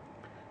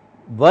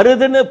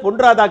 வருதுன்னு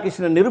பொன்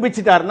ராதாகிருஷ்ணன்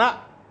நிரூபிச்சிட்டாருன்னா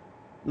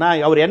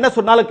நான் அவர் என்ன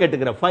சொன்னாலும்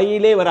கேட்டுக்கிறேன்.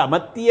 ஃபைலே வர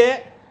மத்திய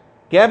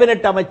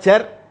கேபினெட்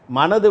அமைச்சர்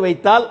மனது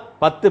வைத்தால்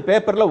 10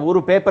 பேப்பரில் ஒரு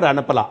பேப்பர்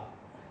அனுப்பலாம்.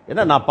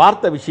 ஏன்னா நான்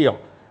பார்த்த விஷயம்,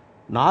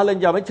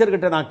 4-5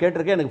 அமைச்சர்கிட்ட நான்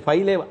கேட்டிருக்கேன், எனக்கு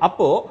ஃபைலே.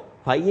 அப்போ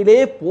ஃபைலே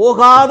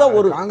போகாத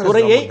ஒரு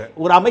துறையை,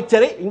 ஒரு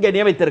அமைச்சரை இங்கே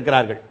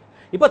நியமித்திருக்கிறார்கள்.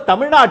 இப்போ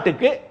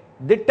தமிழ்நாட்டுக்கு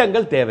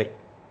திட்டங்கள் தேவை.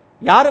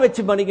 யாரை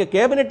வச்சு பண்ணீங்க?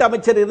 கேபினெட்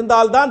அமைச்சர்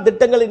இருந்தால்தான்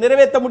திட்டங்களை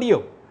நிறைவேற்ற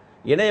முடியும்.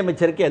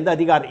 இணையமைச்சருக்கு எந்த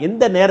அதிகாரம்,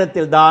 எந்த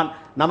நேரத்தில் தான்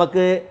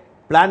நமக்கு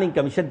பிளானிங்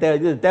கமிஷன்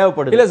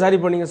தேவைப்படுது? இல்ல சார்,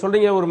 இப்ப நீங்க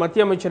சொல்றீங்க ஒரு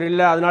மத்திய அமைச்சர்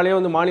இல்ல, அதனாலேயே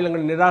வந்து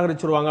மாநிலங்கள்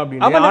நிராகரிச்சிருவாங்க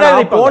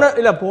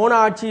அப்படின்னு. போன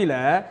ஆட்சியில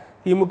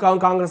திமுக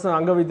காங்கிரஸ்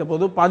அங்க வைத்த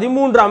போது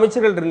 13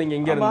 அமைச்சர்கள் இருந்தீங்க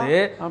இங்க இருந்து.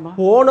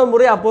 போன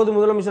முறை அப்போது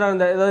முதலமைச்சராக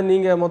இருந்த, அதாவது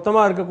நீங்க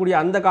மொத்தமா இருக்கக்கூடிய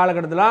அந்த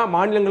காலகட்டத்தில்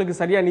மாநிலங்களுக்கு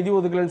சரியா நிதி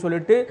ஒதுக்கலன்னு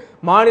சொல்லிட்டு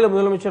மாநில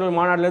முதலமைச்சர்கள்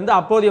மாநாடுல இருந்து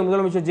அப்போதைய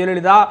முதலமைச்சர்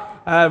ஜெயலலிதா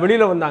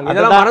வெளியில வந்தாங்க.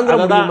 இதெல்லாம் மறந்துட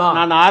முடியுமா?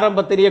 நான்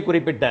ஆரம்பத்திலேயே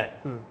குறிப்பிட்ட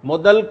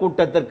முதல்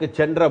கூட்டத்திற்கு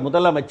சென்ற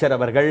முதலமைச்சர்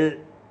அவர்கள்,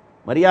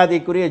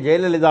 மரியாதைக்குரிய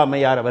ஜெயலலிதா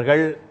அம்மையார்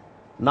அவர்கள்,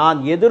 நான்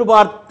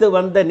எதிர்பார்த்து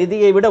வந்த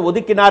நிதியை விட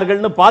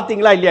ஒதுக்கினார்கள்னு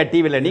பாத்தீங்களா இல்லையா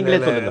டிவில? நீங்களே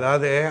சொல்லுங்க.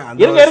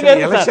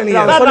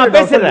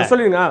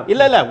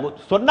 இல்ல இல்ல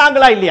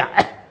சொன்னாங்களா இல்லையா?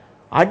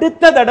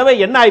 அடுத்த தடவை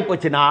என்ன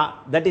ஆயிப்போச்சுன்னா,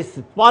 தட் இஸ்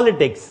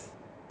பாலிடிக்ஸ்.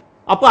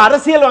 அப்ப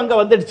அரசியல் அங்க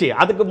வந்துடுச்சு.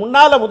 அதுக்கு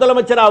முன்னால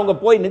முதலமைச்சர் அவங்க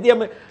போய் நிதி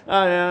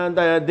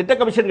திட்ட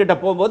கமிஷன் கிட்ட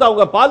போகும்போது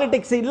அவங்க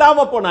பாலிடிக்ஸ்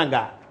இல்லாம போனாங்க.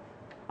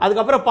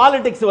 அதுக்கப்புறம்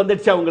பாலிடிக்ஸ்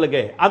வந்துடுச்சு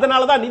அவங்களுக்கு.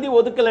 அதனாலதான் நிதி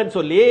ஒதுக்கலன்னு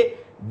சொல்லி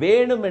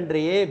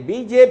வேணுமென்றே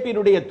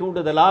பிஜேபியினுடைய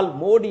தூண்டுதலால்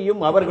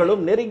மோடியும்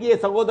அவர்களும் நெருங்கிய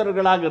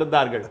சகோதரர்களாக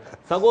இருந்தார்கள்,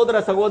 சகோதர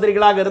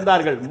சகோதரிகளாக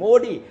இருந்தார்கள்.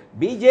 மோடி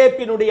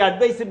பிஜேபியினுடைய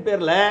அட்வைஸின்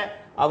பேர்ல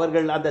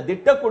அவர்கள் அந்த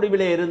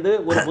திட்டக்குழுவிலே இருந்து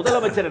ஒரு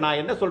முதலமைச்சர், நான்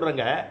என்ன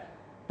சொல்றேங்க,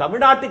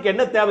 தமிழ்நாட்டுக்கு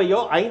என்ன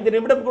தேவையோ 5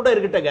 நிமிடம் கூட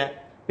இருக்கட்டங்க,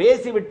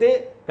 பேசிவிட்டு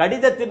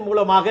கடிதத்தின்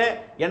மூலமாக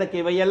எனக்கு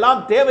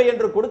இவையெல்லாம் தேவை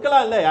என்று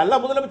கொடுக்கலாம். இல்ல, எல்லா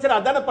முதலமைச்சர்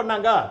அதானே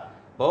பண்ணாங்க.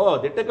 இப்போ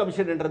திட்ட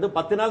கமிஷன் என்றது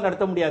 10 நாள்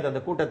நடத்த முடியாது.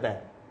 அந்த கூட்டத்தை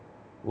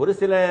ஒரு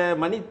சில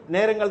மணி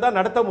நேரங்கள் தான்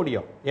நடத்த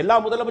முடியும். எல்லா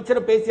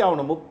முதலமைச்சரும் பேசி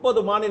ஆகணும். 30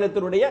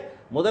 மாநிலத்தினுடைய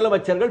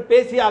முதலமைச்சர்கள்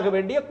பேசி ஆக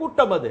வேண்டிய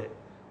கூட்டம் அது.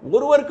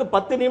 ஒருவருக்கு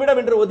 10 நிமிடம்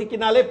என்று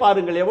ஒதுக்கினாலே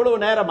பாருங்கள் எவ்வளவு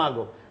நேரம்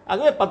ஆகும்.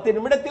 ஆகவே 10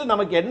 நிமிடத்தில்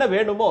நமக்கு என்ன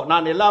வேணுமோ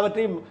நான்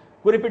எல்லாவற்றையும்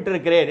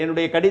குறிப்பிட்டிருக்கிறேன்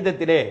என்னுடைய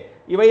கடிதத்திலே.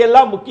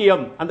 இவையெல்லாம்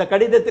முக்கியம், அந்த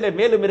கடிதத்திலே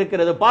மேலும்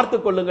இருக்கிறது,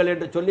 பார்த்துக் கொள்ளுங்கள்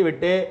என்று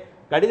சொல்லிவிட்டு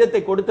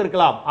கடிதத்தை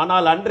கொடுத்திருக்கலாம்.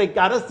 ஆனால்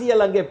அன்றைக்கு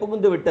அரசியல் அங்கே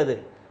புகுந்து விட்டது.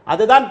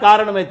 அதுதான்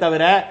காரணமே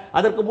தவிர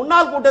அதற்கு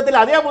முன்னாள் கூட்டத்தில்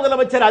அதே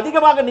முதலமைச்சர்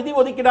அதிகமாக நிதி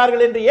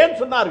ஒதுக்கினார்கள் என்று ஏன்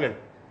சொன்னார்கள்?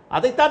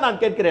 அதைத்தான் நான்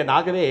கேட்கிறேன்.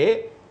 ஆகவே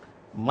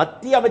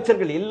மத்திய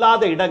அமைச்சர்கள்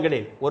இல்லாத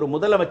இடங்களில் ஒரு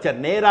முதலமைச்சர்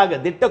நேராக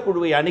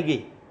திட்டக்குழுவை அணுகி,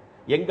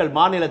 எங்கள்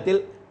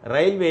மாநிலத்தில்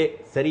ரயில்வே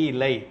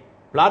சரியில்லை,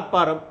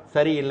 பிளாட்பாரம்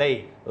சரியில்லை,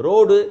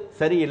 ரோடு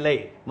சரியில்லை,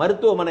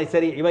 மருத்துவமனை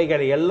சரி,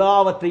 இவைகளை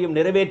எல்லாவற்றையும்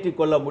நிறைவேற்றிக்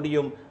கொள்ள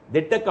முடியும்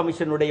திட்ட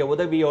கமிஷனுடைய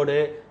உதவியோடு.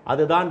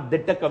 அதுதான்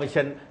திட்ட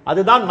கமிஷன்,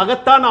 அதுதான்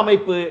மகத்தான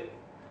அமைப்பு.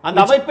 அந்த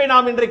அமைப்பை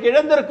நாம் இன்றைக்கு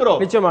இழந்திருக்கிறோம்.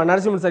 நிச்சயமா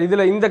நரசிம்மன் சார்,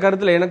 இதுல இந்த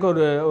கருத்துல எனக்கு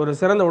ஒரு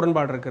சிறந்த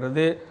உடன்பாடு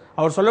இருக்கிறது.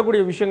 அவர்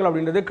சொல்லக்கூடிய விஷயங்கள்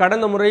அப்படின்றது,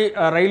 கடந்த முறை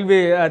ரயில்வே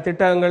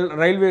திட்டங்கள்,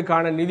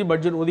 ரயில்வேக்கான நிதி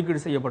பட்ஜெட்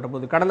ஒதுக்கீடு செய்யப்பட்ட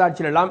போது கடந்த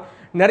ஆட்சியில் எல்லாம்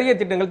நிறைய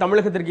திட்டங்கள்,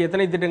 தமிழகத்திற்கு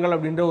எத்தனை திட்டங்கள்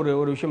அப்படின்ற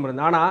ஒரு விஷயம்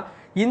இருந்தது. ஆனா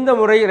இந்த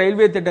முறை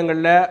ரயில்வே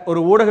திட்டங்கள்ல ஒரு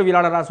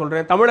ஊடகவியலாளராக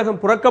சொல்றேன்,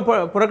 தமிழகம்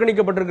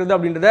புறக்கணிக்கப்பட்டிருக்கிறது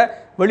அப்படின்றத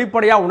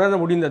வெளிப்படையா உணர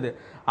முடிந்தது.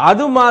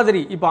 அது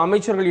மாதிரி இப்ப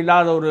அமைச்சர்கள்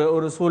இல்லாத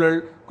ஒரு சூழல்,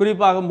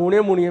 குறிப்பாக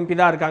 3 MP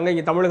தான் இருக்காங்க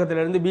இங்க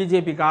தமிழகத்திலிருந்து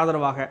பிஜேபிக்கு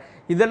ஆதரவாக.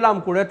 இதெல்லாம்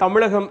கூட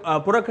தமிழகம்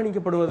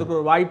புறக்கணிக்கப்படுவதற்கு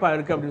ஒரு வாய்ப்பா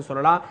இருக்கு அப்படின்னு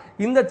சொல்லலாம்.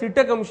 இந்த திட்ட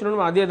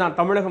கமிஷனும் அதே தான்,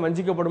 தமிழகம்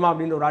வஞ்சிக்கப்படுமா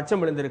அப்படின்ற ஒரு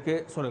அச்சம் எழுந்திருக்கு.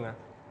 சொல்லுங்க.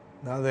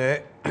 அதாவது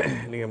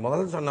நீங்கள்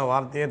முதல்ல சொன்ன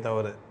வார்த்தையே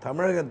தவறு.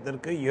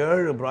 தமிழகத்திற்கு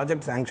 7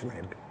 ப்ராஜெக்ட் சாங்ஷன்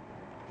ஆயிருக்கு.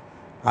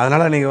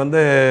 அதனால் நீங்கள்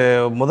வந்து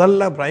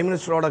முதல்ல பிரைம்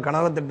மினிஸ்டரோட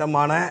கனவு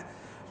திட்டமான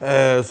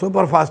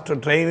super fast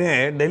train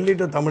Delhi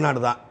to Tamil Nadu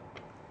தான்.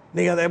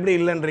 நீங்க அதை எப்படி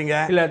இல்லன்றீங்க?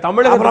 இல்ல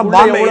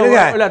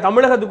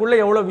தமிழகத்துக்குள்ள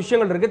எவ்வளவு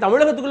விஷயங்கள் இருக்கு,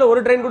 தமிழகத்துக்குள்ள ஒரு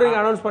ட்ரெயின் கூட நீங்க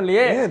அனௌன்ஸ்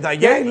பண்ணலையே.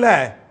 ஏன் இல்ல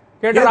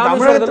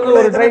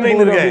தமிழகத்துக்குள்ள ஒரு ட்ரெயின்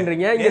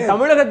அப்படின்றீங்க, இங்க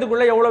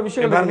தமிழகத்துக்குள்ள எவ்வளவு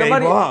விஷயங்கள் இருக்கு. இந்த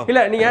மாதிரி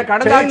இல்ல, நீங்க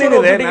கடந்த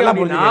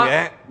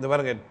இந்த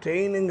பாருங்க,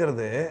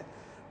 ட்ரெயினுங்கிறது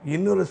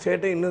இன்னொரு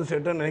ஸ்டேட்டை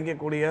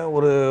நினைக்கக்கூடிய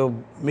ஒரு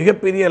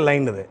மிகப்பெரிய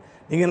லைன். இது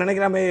நீங்க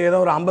நினைக்கிற மாதிரி ஏதோ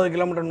ஒரு 50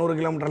 கிலோமீட்டர் 100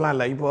 கிலோமீட்டர்லாம்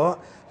இல்லை. இப்போ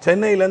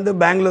சென்னையிலேருந்து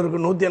பெங்களூருக்கு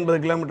 180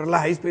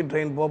 கிலோமீட்டரில் ஹைஸ்பீட்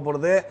ட்ரெயின் போக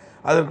போகிறது.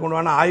 அதற்கு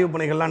உண்டான ஆய்வு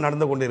பணிகள்லாம்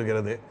நடந்து கொண்டு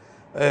இருக்கிறது.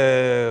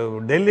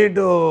 Delhi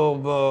to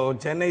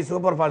Chennai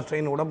super fast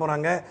train விட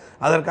போகிறாங்க.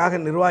 அதற்காக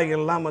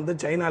நிர்வாகிகள்லாம் வந்து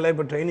சைனாவில்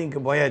இப்போ ட்ரைனிங்க்கு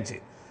போயாச்சு.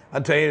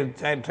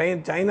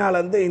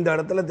 சைனாலேருந்து இந்த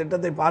இடத்துல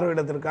திட்டத்தை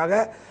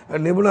பார்வையிடத்திற்காக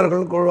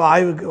நிபுணர்கள் குழு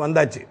ஆய்வுக்கு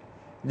வந்தாச்சு.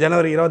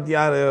 ஜனவரி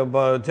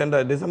 26 சென்ற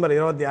டிசம்பர்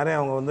 26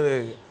 அவங்க வந்து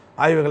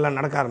ஆய்வுகள்லாம்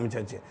நடக்க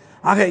ஆரம்பிச்சாச்சு.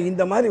 ஆக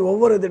இந்த மாதிரி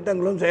ஒவ்வொரு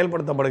திட்டங்களும்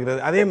செயல்படுத்தப்படுகிறது.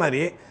 அதே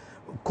மாதிரி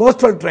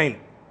கோஸ்டல் ட்ரெயின்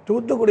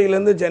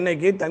தூத்துக்குடியிலேருந்து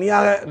சென்னைக்கு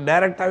தனியாக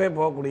டைரெக்டாகவே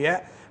போகக்கூடிய,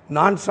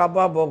 நான்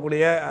ஸ்டாப்பாக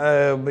போகக்கூடிய,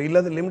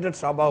 இல்லது லிமிடெட்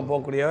ஸ்டாப்பாக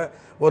போகக்கூடிய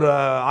ஒரு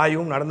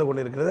ஆய்வும் நடந்து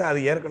கொண்டிருக்கிறது. அது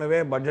ஏற்கனவே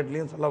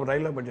பட்ஜெட்லேயும்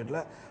ரயில்வே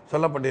பட்ஜெட்டில்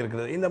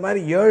சொல்லப்பட்டிருக்கிறது. இந்த மாதிரி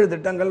 7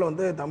 திட்டங்கள்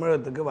வந்து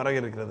தமிழகத்துக்கு வர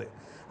இருக்கிறது.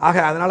 ஆக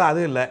அதனால்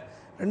அது இல்லை.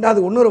 ரெண்டாவது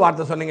இன்னொரு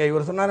வார்த்தை சொன்னீங்க,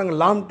 இவர் சொன்னாங்க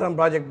லாங் டேர்ம்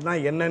ப்ராஜெக்ட்னா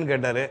என்னன்னு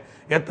கேட்டார்.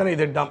 எத்தனை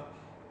திட்டம்?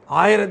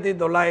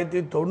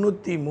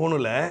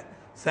 1993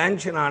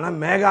 சேங்ஷன் ஆன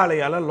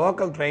மேகாலயாவில்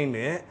லோக்கல் ட்ரெயின்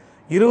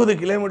 20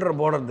 கிலோமீட்டர்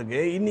போடுறதுக்கு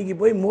இன்னைக்கு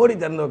போய் மோடி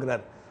திறந்து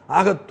வைக்கிறார்.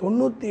 ஆக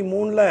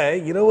 93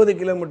 20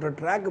 கிலோமீட்டர்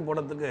ட்ராக்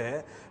போடுறதுக்கு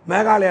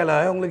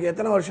மேகாலயாவில் உங்களுக்கு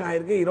எத்தனை வருஷம்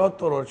ஆயிருக்கு?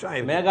 21 வருஷம்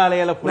ஆயிருக்கு.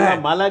 மேகாலயால ஃபுல்லா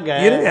மலைங்க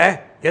இருங்க,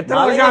 எத்தனை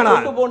வருஷம் ஆனா?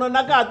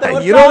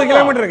 20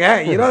 கிலோமீட்டருங்க.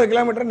 20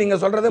 கிலோமீட்டர் நீங்க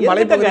சொல்றது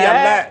மலைப்பகுதி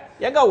அல்ல.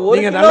 நீங்க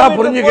நீங்க நல்லா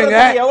புரிஞ்சுக்கங்க.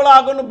 எவ்வளவு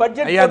ஆகும்னு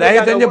பட்ஜெட் ஐயா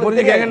தயவு செஞ்சு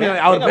புரிஞ்சுக்கங்க.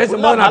 அவர்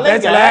பேசும்போது நான்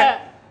பேசல,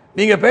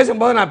 நீங்க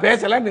பேசும்போது நான்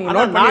பேசல, நீங்க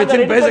நோட் பண்ணி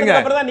வச்சு பேசுங்க.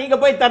 நீங்க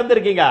போய்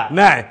திறந்திருக்கீங்க.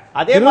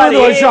 அதே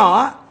 20 வருஷம்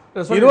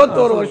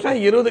 21 வருஷம்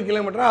 20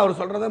 கிலோமீட்டர் அவர்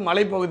சொல்றது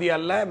மலைப்பகுதி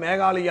அல்ல,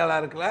 மேகாலயால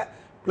இருக்கிற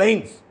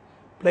பிளைன்ஸ்,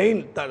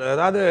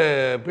 அதாவது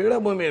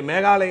பீடபூமி,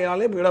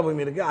 மேகாலயாலே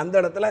பீடபூமி இருக்கு, அந்த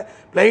இடத்துல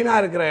பிளைனா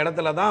இருக்கிற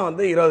இடத்துல தான்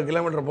வந்து 20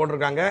 கிலோமீட்டர்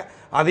போட்டிருக்காங்க.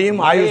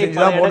 அதையும் ஆய்வு செஞ்சு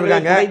தான்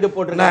போட்டிருக்காங்க.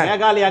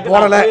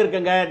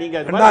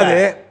 ரெண்டாவது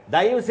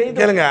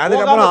கேளுங்க,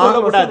 அதுக்கப்புறம்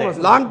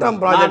லாங்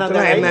டேர்ம்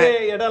ப்ராஜெக்ட்னா என்ன,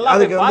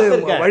 அதுக்கு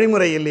வந்து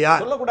வழிமுறை இல்லையா,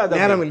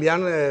 நேரம்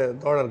இல்லையான்னு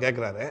தோழர்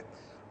கேட்கிறாரு.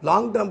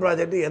 லாங் டேர்ம்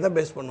ப்ராஜெக்ட் எதை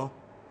பேஸ் பண்ணும்?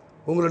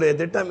 உங்களுடைய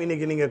திட்டம்,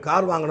 இன்னைக்கு நீங்கள்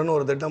கார் வாங்கணும்னு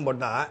ஒரு திட்டம்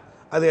போட்டால்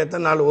அது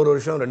எத்தனை நாள்? 1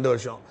 வருஷம் 2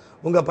 வருஷம்.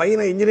 உங்கள்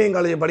பையனை இன்ஜினியரிங்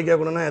காலேஜ் படிக்க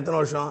வைக்கணும்னா எத்தனை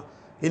வருஷம்?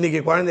 இன்னைக்கு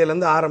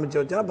குழந்தையிலேருந்து ஆரம்பித்து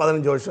வச்சா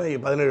 15 வருஷம்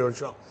 17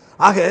 வருஷம்.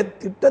 ஆக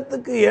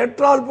திட்டத்துக்கு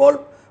ஏற்றால் போல்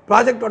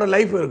ப்ராஜெக்டோட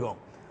லைஃப் இருக்கும்.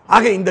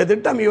 ஆக இந்த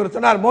திட்டம் இவர்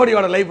சொன்னார்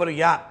மோடியோட லைஃப்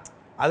இருக்கியா,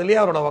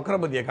 அதுலேயே அவரோட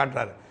வக்ரபுத்தியை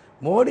காட்டுறாரு.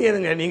 மோடி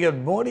எதுங்க, நீங்கள்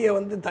மோடியை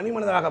வந்து தனி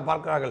மனிதராக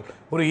பார்க்கிறார்கள்,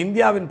 ஒரு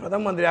இந்தியாவின்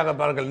பிரதம மந்திரியாக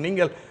பார்க்கிறார்கள்.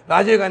 நீங்கள்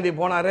ராஜீவ்காந்தி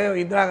போனார்,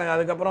 இந்திரா காந்தி,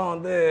 அதுக்கப்புறம்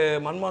வந்து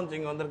மன்மோகன்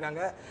சிங்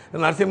வந்திருக்காங்க,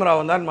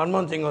 நரசிம்மராவ் வந்தார்,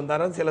 மன்மோகன் சிங்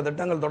வந்தார், சில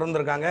திட்டங்கள் தொடர்ந்து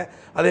இருக்காங்க.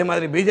 அதே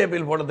மாதிரி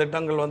பிஜேபியில் போட்ட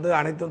திட்டங்கள் வந்து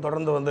அனைத்தும்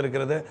தொடர்ந்து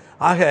வந்திருக்கிறது.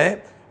 ஆக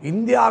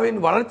இந்தியாவின்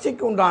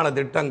வளர்ச்சிக்கு உண்டான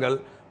திட்டங்கள்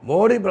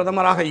மோடி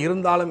பிரதமராக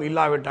இருந்தாலும்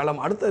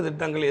இல்லாவிட்டாலும் அடுத்த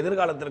திட்டங்கள்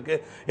எதிர்காலத்திற்கு,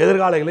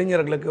 எதிர்கால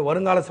இளைஞர்களுக்கு,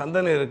 வருங்கால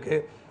சந்ததியினருக்கு,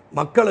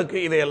 மக்களுக்கு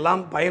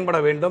இதையெல்லாம் பயன்பட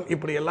வேண்டும்,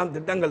 இப்படியெல்லாம்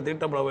திட்டங்கள்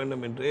தீட்டப்பட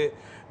வேண்டும் என்று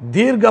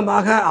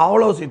தீர்க்கமாக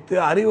ஆலோசித்து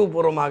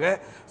அறிவுபூர்வமாக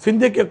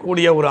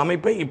சிந்திக்கக்கூடிய ஒரு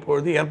அமைப்பை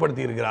இப்பொழுது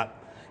ஏற்படுத்தி இருக்கிறார்.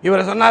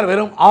 இவர் சொன்னார்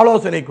வெறும்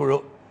ஆலோசனை குழு.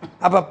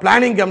 அப்போ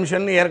பிளானிங்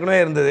கமிஷன் ஏற்கனவே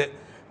இருந்தது.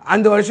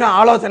 5 வருஷம்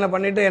ஆலோசனை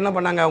பண்ணிட்டு என்ன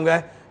பண்ணாங்க? அவங்க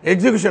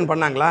எக்ஸிகியூஷன்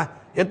பண்ணாங்களா?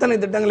 எத்தனை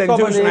திட்டங்கள்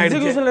எக்ஸிகியூஷன்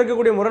ஆயிடுச்சு?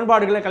 இருக்கக்கூடிய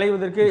முரண்பாடுகளை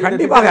களைவதற்கு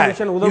கண்டிப்பாக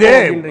இதே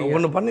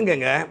ஒன்று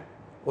பண்ணுங்க.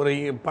 ஒரு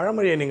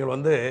பழமொழியை நீங்கள்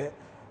வந்து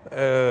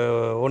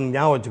ஒன்று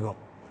ஞாபகம் வச்சுக்கோ.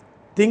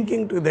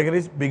 Thinking together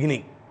is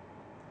beginning.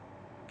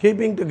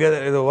 Keeping together,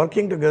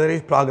 working together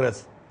is progress.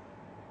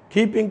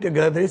 Keeping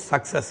together is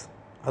success.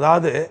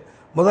 அதாவது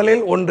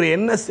முதலில் ஒன்று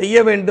என்ன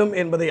செய்ய வேண்டும்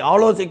என்பதை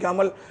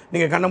ஆலோசிக்காமல்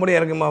நீங்கள் கண்ணமுடிய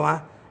இறங்குமாவா?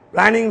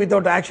 Planning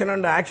without action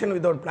and action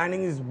without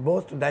planning is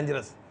most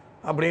dangerous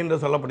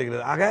அப்படின்னு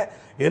சொல்லப்படுகிறது. ஆக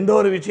எந்த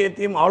ஒரு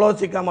விஷயத்தையும்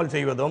ஆலோசிக்காமல்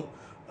செய்வதும்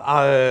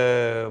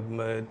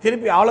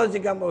திருப்பி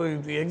ஆலோசிக்காமல்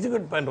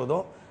எக்ஸிக்யூட்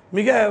பண்ணுறதும்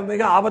மிக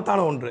மிக ஆபத்தான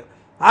ஒன்று.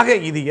 ஆக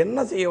இது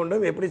என்ன செய்ய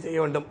வேண்டும், எப்படி செய்ய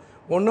வேண்டும்?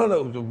 ஒன்று,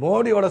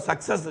 மோடியோட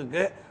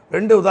சக்ஸஸுக்கு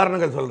 2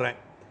 உதாரணங்கள் சொல்கிறேன்.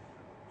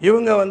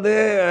 இவங்க வந்து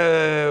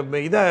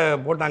இதை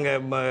போட்டாங்க,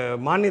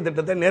 மானிய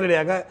திட்டத்தை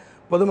நேரடியாக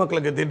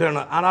பொதுமக்களுக்கு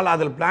திட்டணும், ஆனால்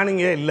அதில்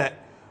பிளானிங்கே இல்லை.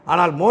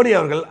 ஆனால் மோடி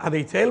அவர்கள்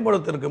அதை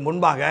செயல்படுத்துவதற்கு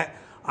முன்பாக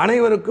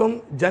அனைவருக்கும்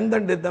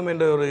ஜன்தன் திட்டம்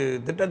என்ற ஒரு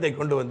திட்டத்தை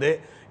கொண்டு வந்து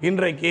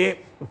இன்றைக்கு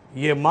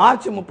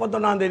மார்ச்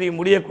 31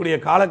 முடியக்கூடிய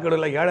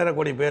காலக்கெடுவில் 7.5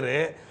 கோடி பேர்,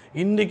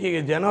 இன்றைக்கு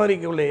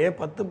ஜனவரிக்குள்ளேயே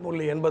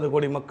 10.80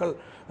 கோடி மக்கள்,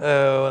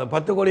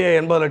 10 கோடியே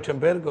 80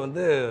 லட்சம் பேருக்கு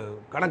வந்து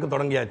கணக்கு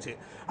தொடங்கியாச்சு.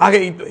 ஆக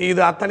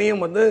இது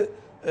அத்தனையும் வந்து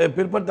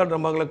பிற்படுத்தப்பட்ட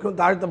மக்களுக்கும்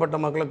தாழ்த்தப்பட்ட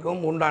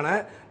மக்களுக்கும் உண்டான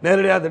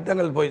நேரடியாக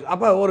திட்டங்கள் போய்,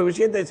 அப்போ ஒரு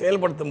விஷயத்தை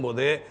செயல்படுத்தும்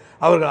போது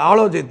அவர்கள்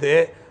ஆலோசித்து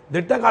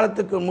திட்ட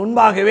காலத்துக்கு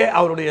முன்பாகவே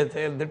அவருடைய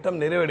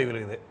திட்டம் நிறைவேறி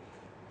வருகிறது.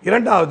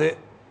 இரண்டாவது,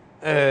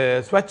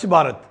 ஸ்வச்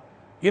பாரத்.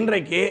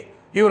 இன்றைக்கு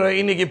இவர்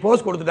இன்னைக்கு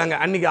போஸ்ட் கொடுத்துட்டாங்க.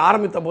 அன்னைக்கு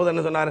ஆரம்பித்த போது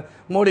என்ன சொன்னார்?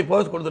 மோடி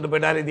போஸ்ட் கொடுத்துட்டு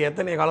போயிட்டார், இது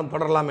எத்தனை காலம்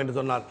தொடரலாம் என்று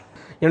சொன்னார்.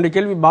 என்னுடைய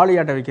கேள்வி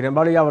பாலியாட்ட வைக்கிறேன்.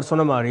 பாலியா அவர்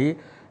சொன்ன மாதிரி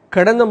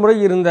கடந்த முறை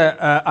இருந்த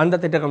அந்த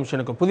திட்ட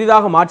கமிஷனுக்கும்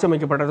புதிதாக மாற்றி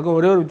அமைக்கப்பட்டதுக்கும்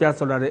ஒரே ஒரு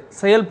வித்தியாசம் சொல்றாரு,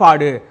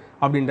 செயல்பாடு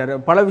அப்படின்றாரு.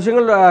 பல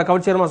விஷயங்கள்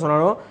கவர்ச்சிகரமாக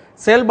சொன்னாலும்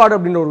செயல்பாடு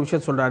அப்படின்ற ஒரு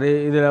விஷயம் சொல்றாரு.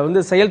 இதில்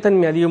வந்து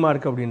செயல்தன்மை அதிகமாக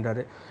இருக்குது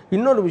அப்படின்றாரு.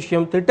 இன்னொரு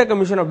விஷயம், திட்ட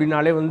கமிஷன்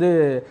அப்படின்னாலே வந்து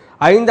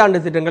 5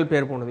 ஆண்டு திட்டங்கள்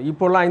பேர் போனது.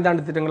 இப்போல்லாம் 5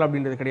 ஆண்டு திட்டங்கள்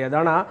அப்படின்றது கிடையாது.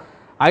 ஆனால்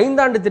 5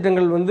 ஆண்டு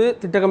திட்டங்கள் வந்து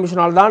திட்ட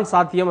கமிஷனால் தான்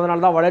சாத்தியம்,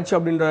 அதனால தான் வளர்ச்சி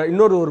அப்படின்ற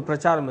இன்னொரு ஒரு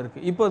பிரச்சாரம்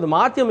இருக்குது. இப்போ அது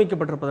மாற்றி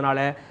அமைக்கப்பட்டிருப்பதனால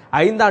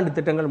 5 ஆண்டு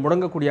திட்டங்கள்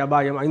முடங்கக்கூடிய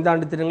அபாயம், 5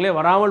 ஆண்டு திட்டங்களே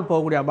வராமல்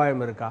போகக்கூடிய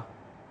அபாயம் இருக்கா?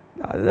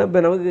 அதுதான் இப்போ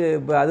நமக்கு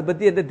இப்போ அதை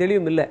பற்றி எந்த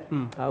தெளிவும் இல்லை.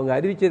 அவங்க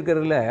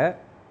அறிவிச்சிருக்கிறதுல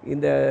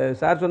இந்த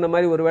சார் சொன்ன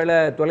மாதிரி ஒருவேளை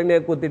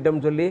தொலைநோக்கு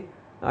திட்டம் சொல்லி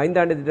 5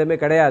 ஆண்டு திட்டமே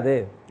கிடையாது.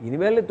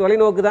 இனிமேல்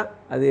தொலைநோக்கு தான்.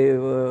 அது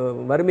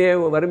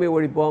வறுமையை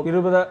ஒழிப்போம்,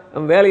 20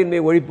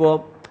 வேலையின்மையை ஒழிப்போம்,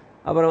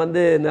 அப்புறம்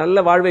வந்து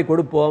நல்ல வாழ்வை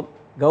கொடுப்போம்,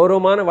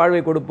 கௌரவமான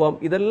வாழ்வை கொடுப்போம்.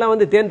 இதெல்லாம்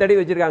வந்து தேன் தடி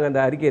வச்சுருக்காங்க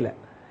அந்த அறிக்கையில்.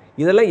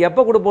 இதெல்லாம்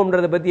எப்போ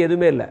கொடுப்போம்ன்றதை பற்றி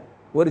எதுவுமே இல்லை.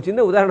 ஒரு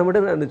சின்ன உதாரணம்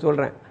மட்டும் நான்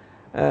சொல்கிறேன்.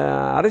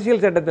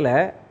 அரசியல் சட்டத்தில்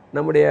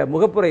நம்முடைய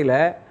முகப்புரையில்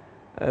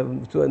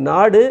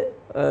நாடு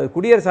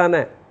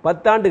குடியரசான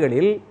 10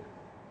 ஆண்டுகளில்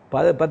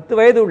 10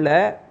 வயது உள்ள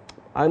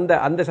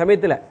அந்த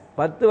சமயத்தில்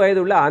 10 வயது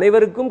உள்ள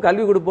அனைவருக்கும்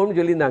கல்வி கொடுப்போம்னு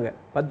சொல்லியிருந்தாங்க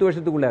 10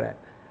 வருஷத்துக்குள்ளார.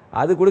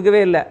 அது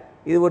கொடுக்கவே இல்லை.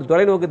 இது ஒரு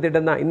தொலைநோக்கு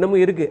திட்டம் தான்.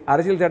 இன்னமும் இருக்கு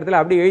அரசியல் சட்டத்தில்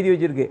அப்படியே எழுதி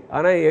வச்சிருக்கு.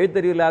 ஆனால்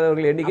எழுத்தறிவு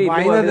இல்லாதவர்கள் எண்ணிக்கை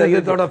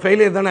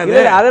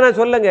அதை நான்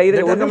சொல்லுங்க.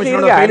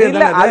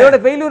 அதோட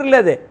ஃபெயிலியர்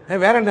இல்லை, அது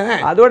வேற என்ன,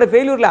 அதோட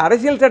ஃபெயிலியர் இல்லை.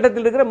 அரசியல்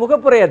சட்டத்தில் இருக்கிற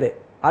முகப்புரை அது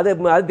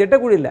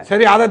திட்டக்குழு இல்ல.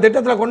 சரி, அதை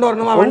திட்டத்துல கொண்டு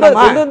வரணுமா?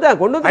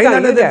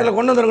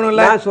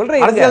 நான்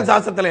சொல்றேன், அரசியல்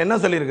சாஸ்திரத்துல என்ன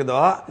சொல்லி இருக்குதோ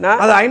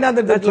அது 5ஆம்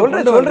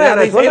திட்டத்துல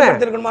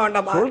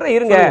சொல்றேன்.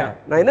 இருங்க,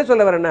 நான் என்ன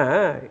சொல்ல வரேன்னா,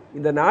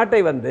 இந்த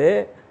நாட்டை வந்து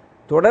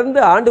தொடர்ந்து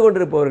ஆண்டு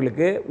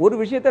கொண்டிருப்பவர்களுக்கு ஒரு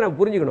விஷயத்தை நான்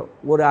புரிஞ்சுக்கணும்.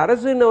 ஒரு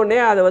அரசுன்னு உடனே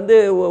அதை வந்து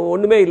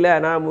ஒன்றுமே இல்லை.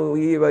 நான்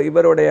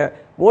இவருடைய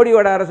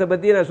மோடியோட அரசை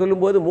பற்றி நான்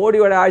சொல்லும்போது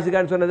மோடியோட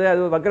ஆட்சிக்கான்னு சொன்னது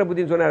அது வக்கர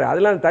புத்தின்னு சொன்னார்.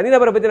 அதெல்லாம்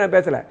தனிநபரை பற்றி நான்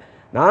பேசலை.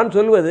 நான்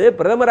சொல்வது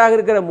பிரதமராக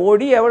இருக்கிற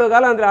மோடி எவ்வளோ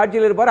காலம் அந்த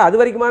ஆட்சியில் இருப்பார், அது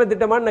வரைக்குமான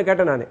திட்டமானு நான்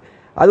கேட்டேன். நான்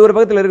அது ஒரு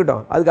பக்கத்தில்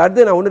இருக்கட்டும். அதுக்கு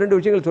அடுத்து நான் 1-2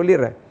 விஷயங்கள்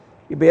சொல்லிடுறேன்.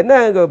 இப்போ என்ன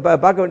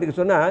பார்க்க வேண்டியது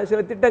சொன்னால், சில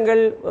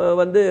திட்டங்கள்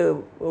வந்து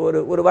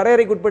ஒரு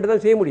வரையறைக்குட்பட்டு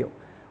தான் செய்ய முடியும்.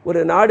 ஒரு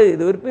நாடு,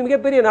 இது ஒரு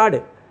மிகப்பெரிய நாடு.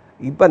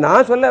 இப்போ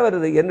நான் சொல்ல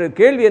வர்றது என்ன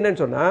கேள்வி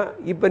என்னன்னு சொன்னால்,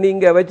 இப்போ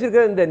நீங்கள்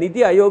வச்சிருக்கிற இந்த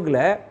நிதி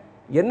ஆயோக்கில்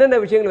என்னென்ன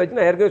விஷயங்கள் வச்சு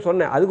நான் ஏற்கனவே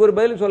சொன்னேன். அதுக்கு ஒரு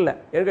பதிலும் சொல்ல.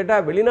 ஏன்னு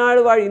கேட்டால்,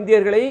 வெளிநாடு வாழ்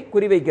இந்தியர்களை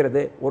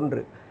குறிவைக்கிறது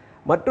ஒன்று.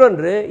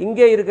 மற்றொன்று,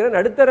 இங்கே இருக்கிற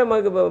நடுத்தர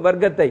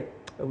வர்க்கத்தை,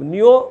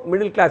 நியோ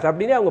மிடில் கிளாஸ்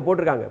அப்படின்னு அவங்க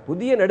போட்டிருக்காங்க.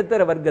 புதிய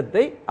நடுத்தர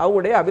வர்க்கத்தை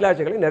அவங்களுடைய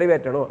அபிலாஷைகளை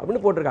நிறைவேற்றணும்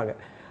அப்படின்னு போட்டிருக்காங்க.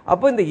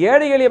 அப்போ இந்த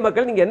ஏழை எளிய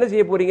மக்கள் நீங்கள் என்ன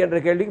செய்ய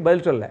போறீங்கன்ற கேள்விக்கு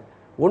பதில் சொல்ல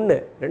ஒன்று.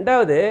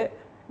 ரெண்டாவது,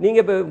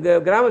 நீங்கள் இப்போ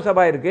கிராம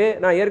சபா இருக்குது,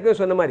 நான் ஏற்கனவே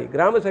சொன்ன மாதிரி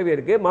கிராம சபை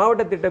இருக்குது,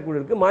 மாவட்ட திட்டக்குழு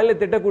இருக்குது, மாநில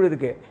திட்டக்குழு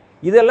இருக்குது.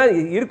 இதெல்லாம்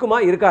இருக்குமா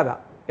இருக்காதா?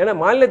 ஏன்னா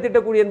மாநில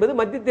திட்டக்குழு என்பது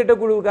மத்திய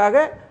திட்டக்குழுவுக்காக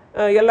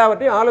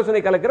எல்லாவற்றையும்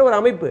ஆலோசனை கலக்கிற ஒரு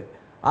அமைப்பு.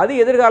 அது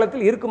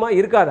எதிர்காலத்தில் இருக்குமா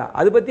இருக்காதா?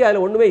 அது பற்றி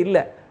அதில் ஒன்றுமே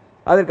இல்லை.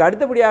 அதற்கு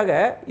அடுத்தபடியாக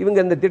இவங்க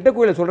இந்த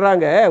திட்டக்குழுவில்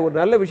சொல்கிறாங்க, ஒரு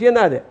நல்ல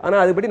விஷயந்தான் அது.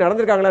 ஆனால் அதுபடி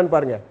நடந்திருக்காங்களான்னு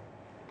பாருங்கள்.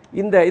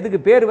 இதுக்கு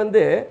பேர்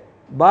வந்து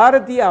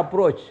பாரதிய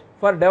அப்ரோச்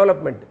ஃபார்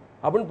டெவலப்மெண்ட்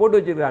அப்படின்னு போட்டு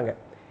வச்சுருக்காங்க.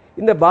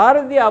 இந்த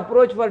பாரதிய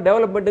அப்ரோச் ஃபார்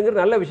டெவலப்மெண்ட்டுங்கிற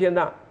நல்ல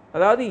விஷயந்தான்.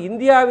 அதாவது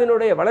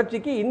இந்தியாவினுடைய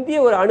வளர்ச்சிக்கு இந்திய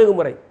ஒரு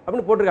அணுகுமுறை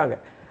அப்படின்னு போட்டிருக்காங்க.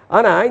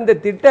 ஆனால் இந்த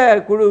திட்ட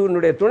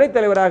குழுவினுடைய துணைத்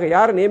தலைவராக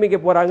யார் நியமிக்க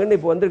போகிறாங்கன்னு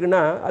இப்போ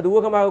வந்திருக்குன்னா, அது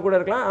ஊகமாக கூட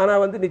இருக்கலாம்.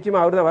 ஆனால் வந்து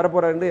நிச்சயமாக அவர் தான்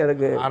வரப்போறாருன்னு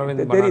எனக்கு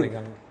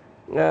தெரியும்.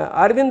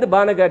 அரவிந்த்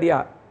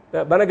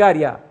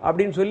பனகாரியா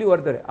அப்படின்னு சொல்லி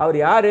ஒருத்தர். அவர்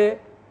யார்?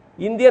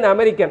 இந்தியன்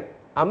அமெரிக்கன்,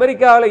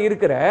 அமெரிக்காவில்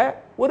இருக்கிற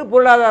ஒரு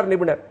பொருளாதார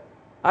நிபுணர்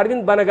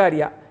அரவிந்த்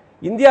பனகாரியா.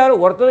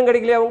 இந்தியாவில் ஒருத்தனும்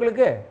கிடைக்கலையா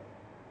உங்களுக்கு?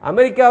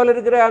 அமெரிக்காவில்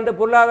இருக்கிற அந்த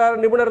பொருளாதார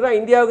நிபுணர் தான்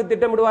இந்தியாவுக்கு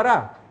திட்டமிடுவாரா?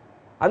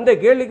 அந்த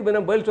கேள்விக்கு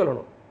நம்ம பதில்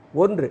சொல்லணும்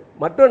ஒன்று.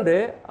 மற்றொன்று,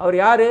 அவர்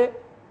யார்?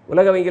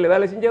 உலக வங்கியில்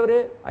வேலை செஞ்சவர்,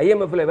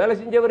 IMFல வேலை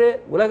செஞ்சவர்,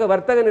 உலக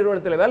வர்த்தக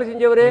நிறுவனத்தில் வேலை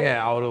செஞ்சவர்.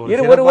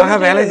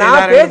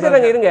 நான்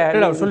பேசுறேங்க, இருங்க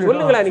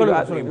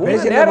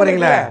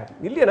சொல்லுங்களா?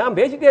 இல்லையா, நான்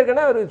பேசிட்டே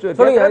இருக்கேன்னா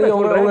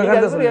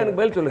எனக்கு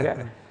பதில் சொல்லுங்க.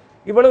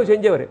 இவ்வளவு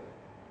செஞ்சவர்.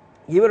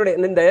 இவருடைய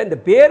இந்த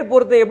பேர்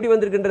பொருத்தம் எப்படி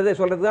வந்திருக்குன்றதை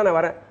சொல்றது தான் நான்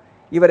வரேன்.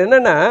 இவர்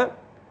என்னன்னா,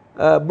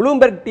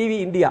 ப்ளூம்பர்க் டிவி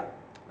இந்தியா,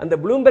 அந்த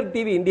ப்ளூம்பர்க்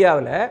டிவி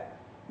இந்தியாவில்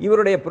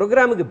இவருடைய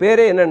ப்ரோக்ராமுக்கு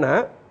பேரே என்னன்னா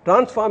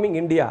transforming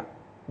India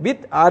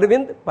with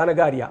Aravind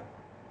Panagariya.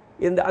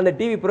 அந்த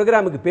டிவி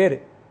ப்ரோக்ராமுக்கு பேர்.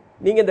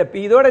 நீங்கள்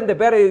இதோட இந்த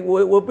பேரை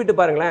ஒப்பிட்டு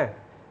பாருங்களேன்.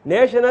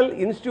 National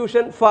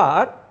institution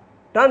for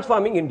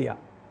transforming India.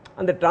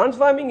 அந்த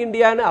டிரான்ஸ்ஃபார்மிங்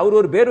இந்தியான்னு அவர்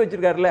ஒரு பேர்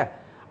வச்சிருக்காருல்ல,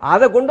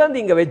 அதை கொண்டு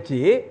வந்து இங்கே வச்சு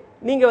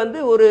நீங்கள் வந்து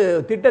ஒரு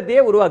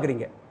திட்டத்தையே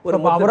உருவாக்குறீங்க.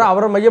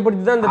 அவரை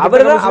மையப்படுத்தி தான்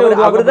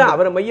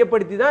அவரை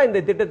மையப்படுத்தி தான்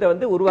இந்த திட்டத்தை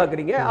வந்து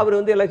உருவாக்குறீங்க. அவர்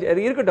வந்து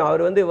எல்லாம் இருக்கட்டும்,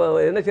 அவர் வந்து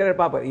என்ன செய்யறாரு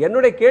பார்ப்பார்.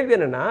 என்னுடைய கேள்வி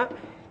என்னன்னா,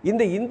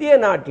 இந்த இந்திய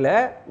நாட்டில்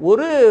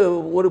ஒரு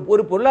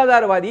ஒரு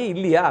பொருளாதாரவாதியே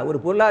இல்லையா, ஒரு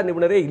பொருளாதார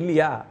நிபுணரே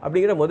இல்லையா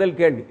அப்படிங்கிற முதல்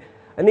கேள்வி.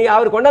 நீங்கள்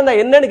அவர் கொண்டாந்தா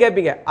என்னன்னு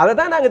கேட்பீங்க. அதை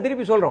தான் நாங்கள்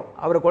திருப்பி சொல்கிறோம்.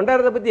 அவரை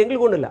கொண்டாடுறதை பற்றி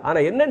எங்களுக்கு ஒன்றும் இல்லை.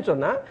 ஆனால் என்னன்னு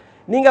சொன்னால்,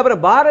 நீங்கள்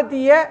அப்புறம்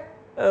பாரதிய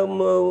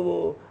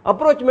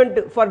அப்ரோச்மெண்ட்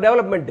ஃபார்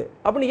டெவலப்மெண்ட்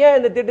அப்படின்னு ஏன்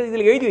இந்த திட்டத்தை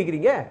இதில் எழுதி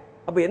வைக்கிறீங்க?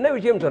 அப்போ என்ன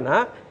விஷயம்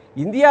சொன்னால்,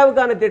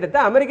 இந்தியாவுக்கான திட்டத்தை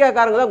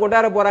அமெரிக்காக்காரங்க தான்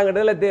கொண்டாட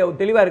போகிறாங்கன்றதுல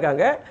தெளிவாக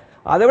இருக்காங்க.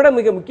 அதை விட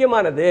மிக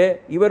முக்கியமானது,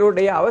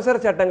 இவருடைய அவசர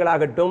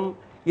சட்டங்களாகட்டும்,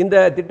 இந்த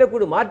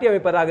திட்டக்குழு மாற்றி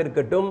அமைப்பதாக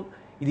இருக்கட்டும்,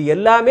 இது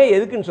எல்லாமே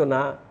எதுக்குன்னு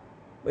சொன்னால்,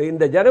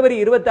 இந்த ஜனவரி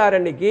 26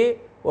 அன்னைக்கு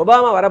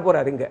ஒபாமா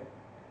வரப்போறாரு. இங்கே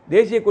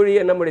தேசிய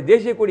கொடியை, நம்முடைய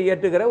தேசிய கொடி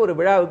ஏற்றுகிற ஒரு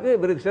விழாவுக்கு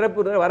இவருக்கு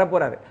சிறப்பு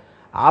வரப்போறாரு.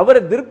 அவரை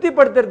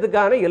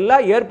திருப்திப்படுத்துறதுக்கான எல்லா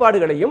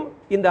ஏற்பாடுகளையும்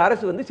இந்த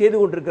அரசு வந்து செய்து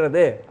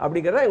கொண்டிருக்கிறது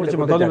அப்படிங்கிறத.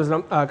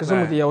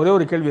 கிருஷ்ணமூர்த்தி, ஒரே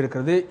ஒரு கேள்வி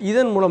இருக்கிறது.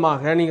 இதன்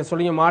மூலமாக நீங்க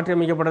சொல்லுங்க, மாற்றி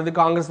அமைக்கப்படுறது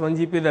காங்கிரஸ்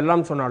வஞ்சிப்பு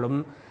இதெல்லாம் சொன்னாலும்,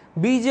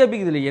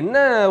 பிஜேபிக்கு இதில் என்ன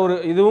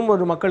இதுவும்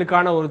ஒரு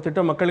மக்களுக்கான ஒரு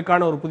திட்டம்,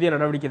 மக்களுக்கான ஒரு புதிய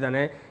நடவடிக்கை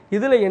தானே.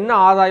 இதில் என்ன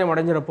ஆதாயம்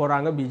அடைஞ்சிட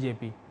போகிறாங்க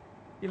பிஜேபி?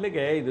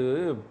 இல்லைங்க, இது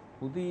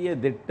புதிய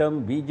திட்டம்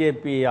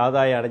பிஜேபி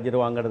ஆதாயம்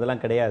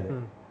அடைஞ்சிருவாங்கிறதுலாம் கிடையாது.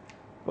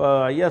 இப்போ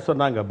ஐயா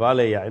சொன்னாங்க,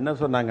 பாலையா என்ன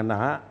சொன்னாங்கன்னா,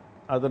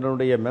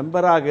 அதனுடைய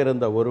மெம்பராக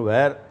இருந்த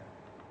ஒருவர்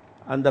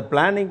அந்த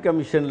பிளானிங்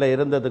கமிஷனில்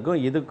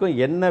இருந்ததுக்கும் இதுக்கும்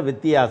என்ன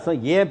வித்தியாசம்,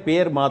 ஏன்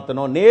பேர்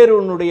மாற்றணும்,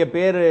 நேருனுடைய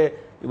பேர்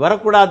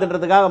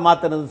வரக்கூடாதுன்றதுக்காக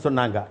மாற்றினதுன்னு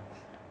சொன்னாங்க.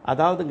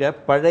 அதாவதுங்க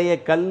பழைய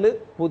கல்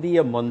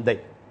புதிய மொந்தை,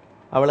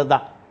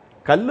 அவ்வளோதான்.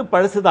 கல்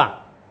பழசு தான்,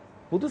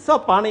 புதுசாக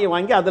பானையை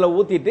வாங்கி அதில்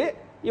ஊற்றிட்டு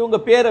இவங்க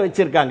பேரை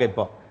வச்சுருக்காங்க.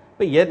 இப்போ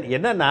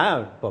என்னன்னா,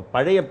 இப்போ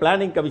பழைய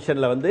பிளானிங்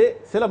கமிஷனில் வந்து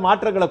சில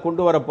மாற்றங்களை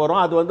கொண்டு வர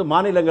போகிறோம். அது வந்து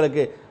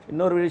மாநிலங்களுக்கு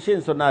இன்னொரு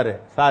விஷயம் சொன்னார்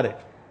சார்,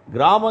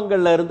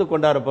 கிராமங்களில் இருந்து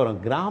கொண்டாட போகிறோம்.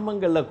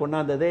 கிராமங்களில்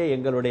கொண்டாந்ததே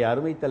எங்களுடைய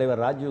அருமை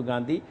தலைவர்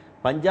ராஜீவ்காந்தி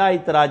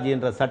பஞ்சாயத்து ராஜ்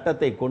என்ற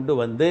சட்டத்தை கொண்டு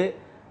வந்து,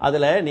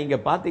 அதில்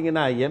நீங்கள்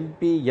பார்த்தீங்கன்னா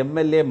எம்பி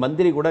எம்எல்ஏ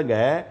மந்திரி கூடங்க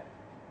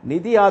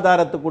நிதி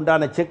ஆதாரத்துக்கு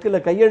உண்டான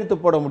செக்கில் கையெழுத்து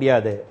போட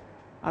முடியாது.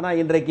 ஆனால்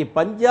இன்றைக்கு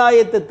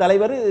பஞ்சாயத்து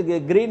தலைவர்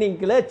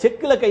கிரீனிங்கில்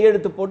செக்கில்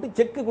கையெழுத்து போட்டு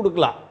செக்கு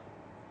கொடுக்கலாம்.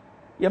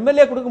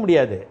 எம்எல்ஏ கொடுக்க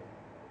முடியாது,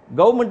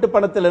 கவர்மெண்ட்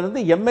பணத்திலிருந்து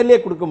எம்எல்ஏ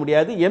கொடுக்க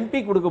முடியாது, எம்பி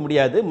கொடுக்க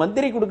முடியாது,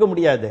 மந்திரி கொடுக்க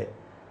முடியாது.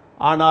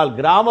 ஆனால்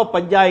கிராம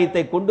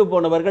பஞ்சாயத்தை கொண்டு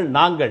போனவர்கள்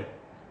நாங்கள்.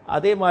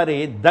 அதே மாதிரி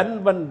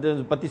தன்வன்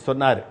பற்றி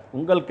சொன்னார்,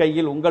 உங்கள்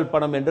கையில் உங்கள்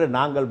பணம் என்று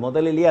நாங்கள்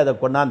முதலிலேயே அதை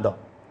கொண்டாந்தோம்.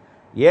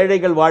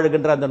 ஏழைகள்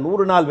வாழுகின்ற அந்த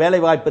 100 நாள்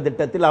வேலைவாய்ப்பு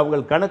திட்டத்தில் அவங்க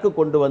கணக்கு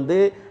கொண்டு வந்து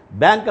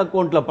பேங்க்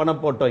அக்கௌண்ட்டில்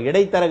பணம் போட்டோம்.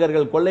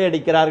 இடைத்தரகர்கள்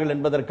கொள்ளையடிக்கிறார்கள்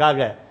என்பதற்காக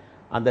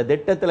அந்த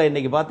திட்டத்தில்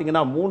இன்னைக்கு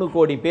பார்த்தீங்கன்னா 3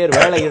 கோடி பேர்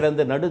வேலை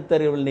இழந்து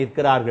நடுத்தருவில்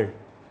நிற்கிறார்கள்.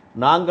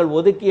 நாங்கள்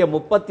ஒதுக்கிய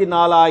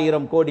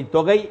 34,000 கோடி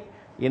தொகை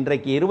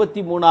இன்றைக்கு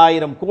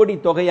 23,000 கோடி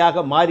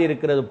தொகையாக மாறி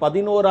இருக்கிறது.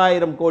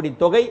 11,000 கோடி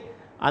தொகை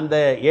அந்த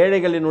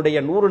ஏழைகளினுடைய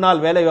 100 நாள்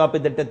வேலைவாய்ப்பு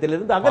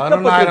திட்டத்திலிருந்து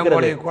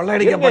அகற்றப்பட்டிருக்கிறது.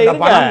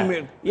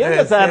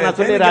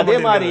 அதே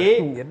மாதிரி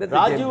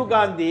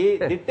ராஜீவ்காந்தி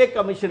திட்ட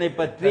கமிஷனை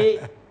பற்றி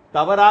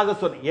தவறாக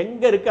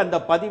எங்க இருக்கு அந்த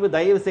பதிவு,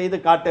 தயவு செய்து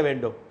காட்ட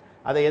வேண்டும்.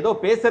 அதை ஏதோ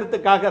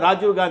பேசுறதுக்காக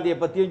ராஜீவ்காந்தியை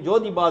பத்தியும்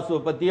ஜோதி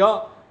பாசுவை பத்தியும்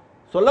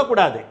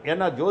சொல்லக்கூடாது.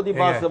 ஏன்னா ஜோதி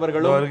பாசு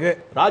அவர்களும்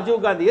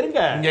ராஜீவ்காந்தி இருங்க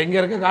எங்க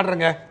இருக்க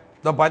காட்டுறங்க,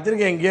 இந்த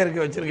பத்திரிகை எங்கேயே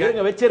இருக்கு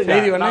வச்சிருக்கேன், வச்சிருக்கேன்,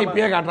 செய்தி வேணா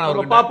இப்பயே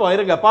காட்டுறேன், பாப்போம்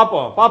இருங்க,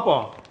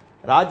 பாப்போம்.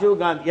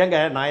 ராஜீவ்காந்தி ஏங்க,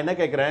 நான் என்ன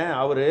கேட்கிறேன்,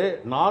 அவரு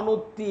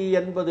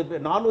 440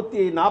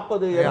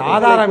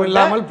 ஆதாரம்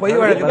இல்லாமல் பொய்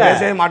வழக்கு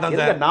பேசவே மாட்டோம்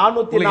சார்.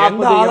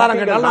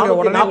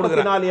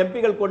 444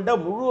 எம்பிகள் கொண்ட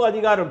முழு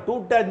அதிகாரம்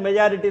 2/3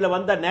 மெஜாரிட்டியில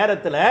வந்த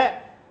நேரத்துல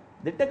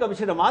திட்ட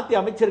கமிஷனை மாத்தி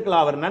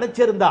அமைச்சிருக்கலாம் அவர்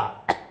நினைச்சிருந்தா.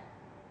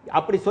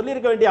 அப்படி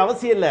சொல்லிருக்க வேண்டிய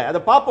அவசியம் இல்ல.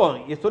 அதை பாப்போம்,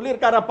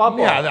 சொல்லிருக்காரா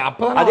பாப்போம்.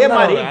 அதே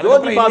மாதிரி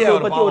ஜோதி பாசு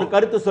பத்தி ஒரு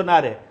கருத்து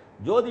சொன்னாரு.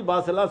 ஜோதி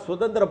பாசு எல்லாம்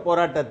சுதந்திர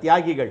போராட்ட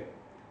தியாகிகள்,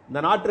 இந்த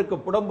நாட்டிற்கு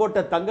புடம்போட்ட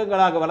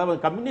தங்கங்களாக வளர்ந்த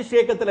கம்யூனிஸ்ட்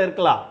இயக்கத்தில்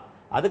இருக்கலாம்.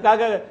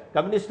 அதுக்காக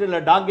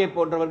கம்யூனிஸ்டில் டாங்கே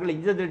போன்றவர்கள்,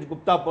 இந்திரஜித்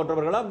குப்தா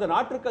போன்றவர்கள் இந்த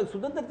நாட்டிற்கு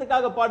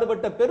சுதந்திரத்துக்காக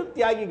பாடுபட்ட பெரும்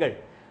தியாகிகள்.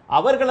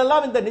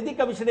 அவர்களெல்லாம் இந்த நிதி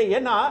கமிஷனை,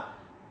 ஏன்னா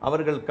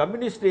அவர்கள்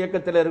கம்யூனிஸ்ட்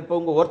இயக்கத்தில்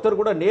இருப்பவங்க ஒருத்தர்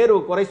கூட நேரு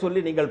குறை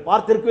சொல்லி நீங்கள்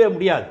பார்த்திருக்கவே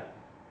முடியாது.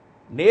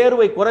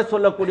 நேருவை குறை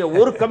சொல்லக்கூடிய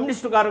ஒரு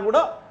கம்யூனிஸ்டுக்காரன் கூட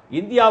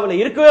இந்தியாவில்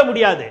இருக்கவே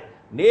முடியாது.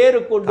 நேரு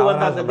கொண்டு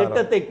வந்த அந்த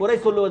திட்டத்தை குறை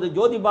சொல்லுவது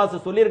ஜோதி பாசு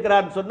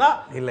சொல்லியிருக்கிறார் சொன்னா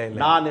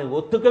நான்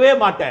ஒத்துக்கவே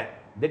மாட்டேன்.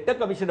 திட்ட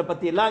கமிஷனை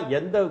பத்தி எல்லாம்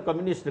எந்த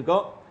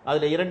கம்யூனிஸ்டுக்கும்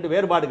அதுல 2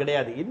 வேறுபாடு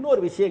கிடையாது.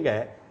 இன்னொரு விஷயங்க,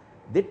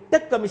 திட்ட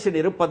கமிஷன்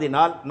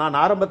இருப்பதினால் நான்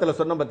ஆரம்பத்தில்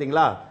சொன்ன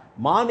பாத்தீங்களா,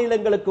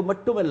 மாநிலங்களுக்கு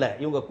மட்டுமல்ல,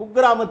 இவங்க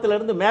குக்கிராமத்தில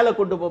இருந்து மேல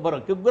கொண்டு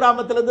போறோம்.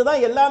 குக்கிராமத்தில இருந்து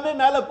தான் எல்லாமே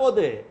மேல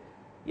போகுது.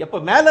 எப்ப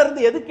மேல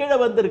இருந்து எது கீழே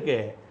வந்திருக்கு?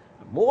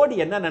 மோடி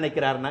என்ன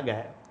நினைக்கிறாருனாங்க,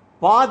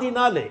 பாதி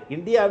நாள்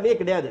இந்தியாவிலே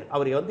கிடையாது,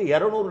 அவர் வந்து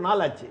 200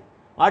 நாள் ஆச்சு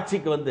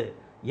ஆட்சிக்கு வந்து.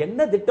 என்ன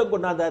திட்டம்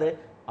கொண்டாந்தாரு?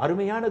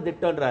 அருமையான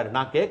திட்டம்ன்றாரு.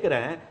 நான்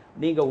கேட்கிறேன்,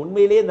 நீங்க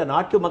உண்மையிலேயே இந்த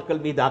நாட்டு மக்கள்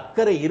மீது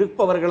அக்கறை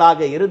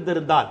இருப்பவர்களாக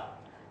இருந்திருந்தால்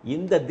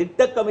இந்த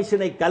திட்ட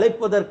கமிஷனை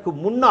கலைப்பதற்கு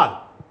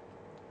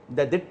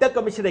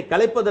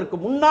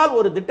முன்னால்,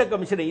 ஒரு திட்ட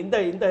கமிஷனை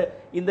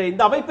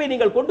இந்த அமைப்பை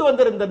நீங்கள் கொண்டு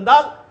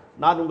வந்திருந்தால்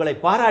நான் உங்களை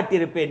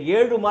பாராட்டியிருப்பேன்.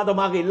 7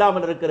 மாதமாக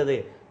இல்லாமல் இருக்கிறது.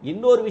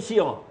 இன்னொரு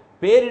விஷயம்,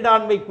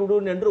 பேரிடாண்மை குழு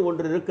என்று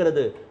ஒன்று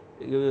இருக்கிறது.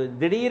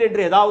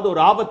 திடீரென்று ஏதாவது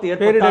ஒரு ஆபத்து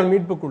ஏற்பட்டால்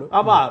மீட்பு குழு,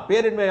 ஆமா,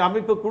 பேரின்மை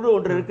அமைப்பு குழு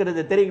ஒன்று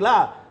இருக்கிறது தெரியுங்களா?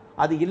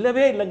 அது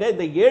இல்லவே இல்லைங்க.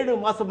 இந்த 7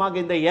 மாசமாக,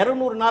 இந்த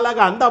 200 நாளாக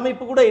அந்த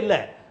அமைப்பு கூட இல்லை.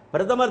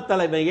 பிரதமர்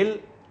தலைமையில்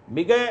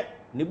மிக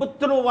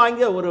நிபுணத்துவம்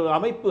வாங்கிய ஒரு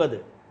அமைப்பு அது.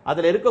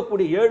 அதுல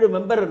இருக்கக்கூடிய 7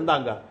 மெம்பர்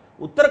இருந்தாங்க.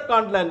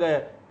 உத்தரகாண்ட்ல அங்க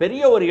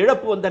பெரிய ஒரு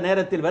இழப்பு வந்த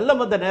நேரத்தில்,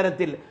 வெள்ளம் வந்த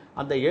நேரத்தில்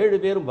அந்த 7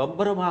 பேரும்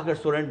பம்பரமாக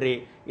சுழன்றி,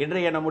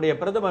 இன்றைய நம்முடைய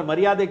பிரதமர்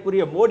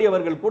மரியாதைக்குரிய மோடி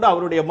அவர்கள் கூட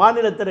அவருடைய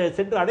மாநிலத்தில்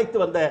சென்று அழைத்து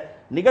வந்த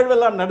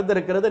நிகழ்வெல்லாம்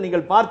நடந்திருக்கிறது,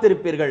 நீங்கள்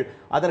பார்த்திருப்பீர்கள்.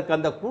 அதற்கு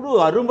அந்த குழு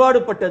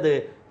அரும்பாடுபட்டது.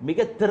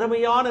 மிக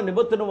திறமையான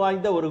நிபுணத்துவம்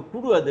வாய்ந்த ஒரு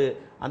குழு அது.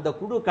 அந்த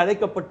குழு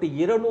கலைக்கப்பட்டு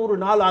 200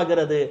 நாள்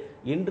ஆகிறது.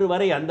 இன்று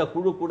வரை அந்த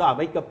குழு கூட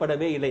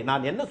அமைக்கப்படவே இல்லை.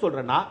 நான் என்ன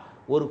சொல்றேன்னா,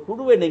 ஒரு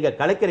குழுவை நீங்க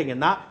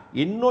கலைக்கிறீங்கன்னா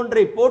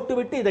இன்னொன்றை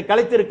போட்டுவிட்டு இதை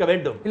கலைத்திருக்க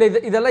வேண்டும். இல்ல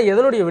இதெல்லாம்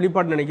எதனுடைய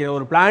வெளிப்பாடு நினைக்கிறேன்?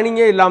 ஒரு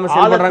பிளானிங்கே இல்லாம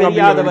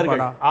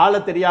ஆள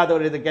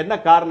தெரியாதவர். இதுக்கு என்ன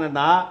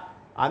காரணம்னா,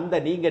 அந்த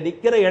நீங்க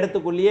நிக்கிற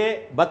இடத்துக்குள்ளேயே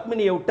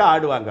பத்மினியை விட்டா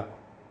ஆடுவாங்க.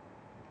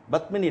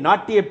 பத்மினி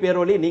நாட்டிய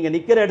பேரொலி, நீங்க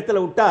நிக்கிற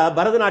இடத்துல விட்டா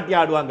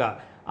பரதநாட்டியம் ஆடுவாங்க.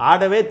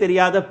 ஆடவே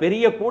தெரியாத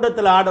பெரிய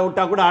கூடத்துல ஆட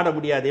விட்டா கூட ஆட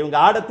முடியாது. இவங்க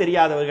ஆட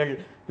தெரியாதவர்கள்.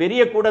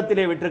 பெரிய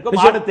கூடத்திலே விட்டிருக்கும்,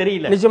 ஆட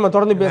தெரியல. நிச்சயமா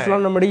தொடர்ந்து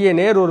பேசலாம். நம்முடைய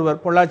நேர் ஒருவர்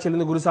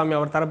பொள்ளாச்சியிலிருந்து குருசாமி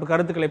அவர் தரப்பு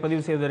கருத்துக்களை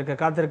பதிவு செய்வதற்கு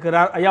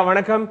காத்திருக்கிறார். ஐயா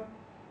வணக்கம்.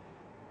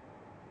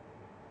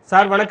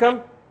 சார் வணக்கம்.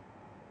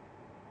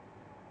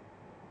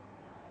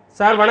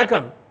 சார்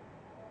வணக்கம்.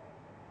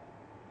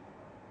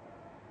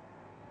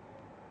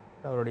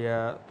 அவருடைய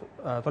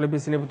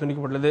தொலைபேசி இணைப்பு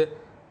துண்டிக்கப்பட்டுள்ளது.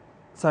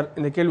 சார்,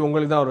 இந்த கேள்வி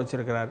உங்களுக்கு தான் அவர்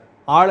வச்சிருக்கிறார்.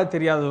 ஆள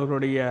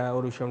தெரியாதவர்களுடைய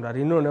ஒரு விஷயம்.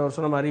 இன்னொன்று அவர்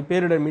சொன்ன மாதிரி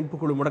பேரிடர் மீட்பு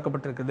குழு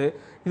முடக்கப்பட்டிருக்குது.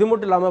 இது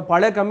மட்டும் இல்லாமல்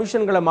பல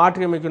கமிஷன்களை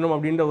மாற்றி அமைக்கணும்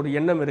அப்படின்ற ஒரு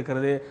எண்ணம்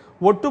இருக்கிறது.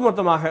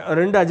 ஒட்டுமொத்தமாக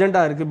 2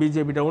 அஜெண்டா இருக்குது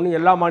பிஜேபிட்ட. ஒன்று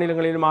எல்லா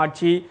மாநிலங்களிலும்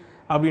ஆட்சி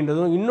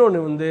அப்படின்றதும்,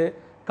 இன்னொன்று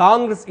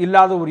காங்கிரஸ்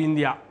இல்லாத ஒரு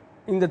இந்தியா.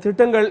 இந்த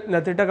திட்டங்கள், இந்த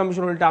திட்ட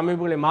கமிஷன் உள்ளிட்ட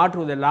அமைப்புகளை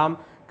மாற்றுவதெல்லாம்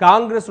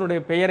காங்கிரஸுடைய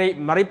பெயரை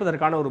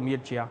மறைப்பதற்கான ஒரு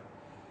முயற்சியா?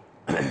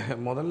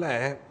 முதல்ல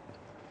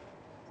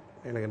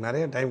எனக்கு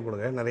நிறைய டைம்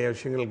கொடுங்க, நிறைய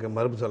விஷயங்களுக்கு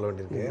மறுப்பு சொல்ல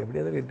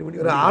வேண்டியிருக்கு.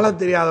 ஒரு ஆள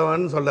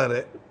தெரியாதவன் சொல்றாரு.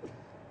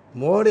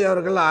 மோடி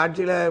அவர்கள்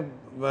ஆட்சியில்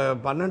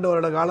 12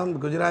 வருட காலம்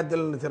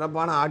குஜராத்தில்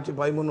சிறப்பான ஆட்சி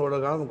 13 வருட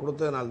காலம்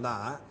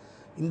கொடுத்ததுனால்தான்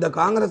இந்த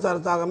காங்கிரஸ்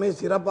அரசாங்கமே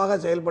சிறப்பாக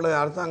செயல்பட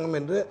அரசாங்கம்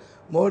என்று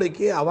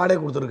மோடிக்கு அவார்டே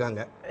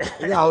கொடுத்துருக்காங்க.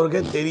 இது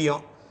அவருக்கே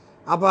தெரியும்.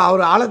 அப்போ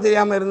அவர் ஆள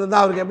தெரியாமல்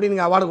இருந்ததா அவருக்கு எப்படி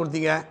நீங்கள் அவார்டு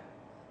கொடுத்தீங்க?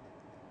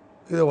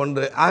 இது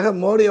ஒன்று. ஆக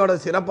மோடியோட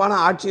சிறப்பான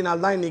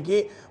ஆட்சியினால்தான் இன்னைக்கு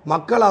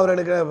மக்கள்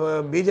அவர்களுக்கு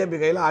பிஜேபி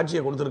கையில்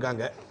ஆட்சியை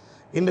கொடுத்துருக்காங்க.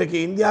 இன்றைக்கு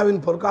இந்தியாவின்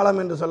பொற்காலம்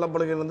என்று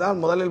சொல்லப்படுகிறதால்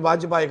முதலில்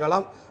வாஜ்பாய்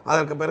காலம்,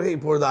 அதற்கு பிறகு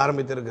இப்பொழுது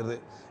ஆரம்பித்திருக்கிறது.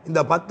 இந்த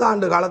 10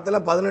 ஆண்டு காலத்தில்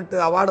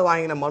 18 அவார்டு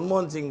வாங்கின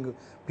மன்மோகன் சிங்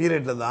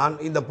பீரியடில் தான்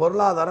இந்த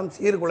பொருளாதாரம்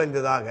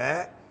சீர்குலைந்ததாக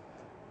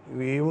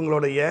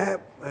இவங்களுடைய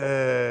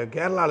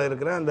கேரளாவில்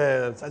இருக்கிற அந்த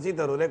சசி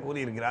தரூரே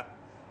கூறியிருக்கிறார்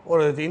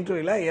ஒரு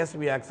இன்டர்வியூவில். S,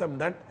 we accept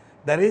that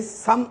there is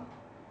some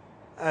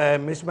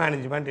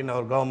mismanagement in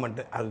our government.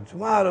 அது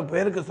சும்மா ஒரு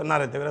பேருக்கு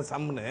சொன்னாரே தவிர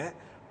சம்னு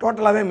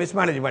டோட்டலாகவே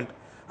மிஸ்மேனேஜ்மெண்ட்.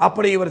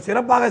 அப்படி இவர்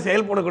சிறப்பாக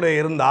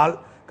செயல்படக்கூடிய இருந்தால்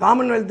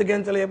காமன்வெல்த்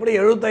கேம்ஸில் எப்படி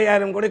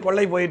 75,000 கோடி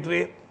கொள்ளை போயிற்று?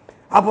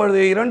 அப்பொழுது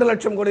 2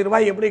 லட்சம் கோடி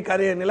ரூபாய் எப்படி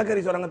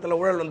நிலக்கரி சுரங்கத்தில்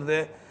ஊழல் வந்தது?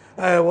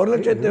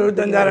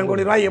 1,75,000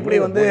 கோடி ரூபாய் எப்படி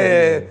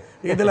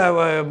இதில்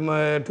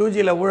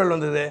 2Gயில் ஊழல்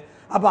வந்தது?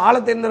 அப்போ ஆள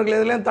தெரிந்தவர்கள்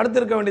இதெல்லாம்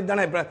தடுத்திருக்க வேண்டியது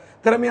தானே?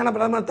 திறமையான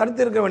பிரதமர்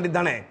தடுத்திருக்க வேண்டியது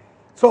தானே?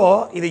 ஸோ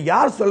இது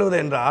யார் சொல்லுவது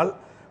என்றால்,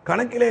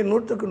 கணக்கிலே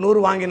 100க்கு 100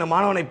 வாங்கின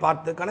மாணவனை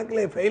பார்த்து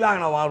கணக்கிலே ஃபெயில்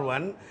ஆகின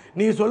மாணவன்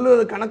நீ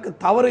சொல்லுவது கணக்கு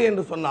தவறு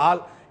என்று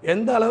சொன்னால்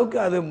எந்த அளவுக்கு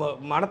அது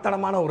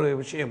மனத்தனமான ஒரு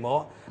விஷயமோ,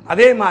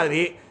 அதே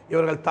மாதிரி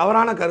இவர்கள்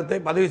தவறான கருத்தை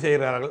பதிவு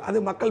செய்கிறார்கள். அது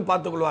மக்கள்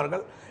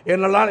பார்த்துக்கொள்வார்கள்.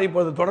 என்னெல்லாம்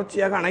இப்போது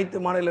தொடர்ச்சியாக அனைத்து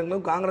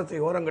மாநிலங்களும் காங்கிரஸை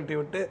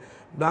ஓரங்கட்டிவிட்டு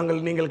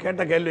நீங்கள்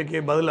கேட்ட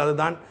கேள்விக்கு பதில்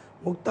அதுதான்.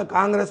 முக்த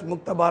காங்கிரஸ்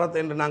முக்த பாரத்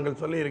என்று நாங்கள்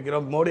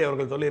சொல்லியிருக்கிறோம். மோடி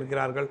அவர்கள்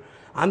சொல்லியிருக்கிறார்கள்.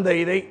 அந்த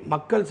இதை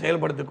மக்கள்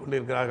செயல்படுத்திக்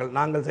கொண்டிருக்கிறார்கள்.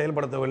 நாங்கள்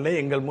செயல்படுத்தவில்லை,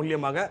 எங்கள்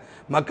மூலியமாக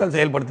மக்கள்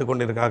செயல்படுத்திக்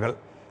கொண்டிருக்கிறார்கள்.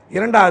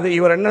 இரண்டாவது,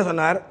 இவர் என்ன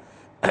சொன்னார்?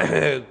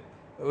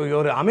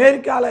 ஒரு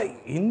அமெரிக்காவில்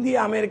இந்திய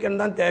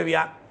அமெரிக்கன் தான்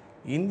தேவையா?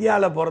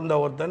 இந்தியாவில் பிறந்த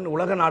ஒருத்தன்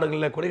உலக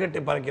நாடுகளில்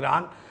கொடிகட்டி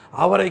பறக்கிறான்.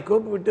 அவரை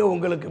கூப்பிட்டு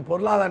உங்களுக்கு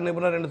பொருளாதார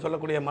நிபுணர் என்று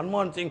சொல்லக்கூடிய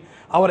மன்மோகன் சிங்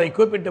அவரை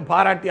கூப்பிட்டு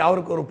பாராட்டி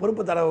அவருக்கு ஒரு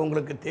பொறுப்பு தர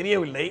உங்களுக்கு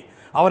தெரியவில்லை,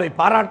 அவரை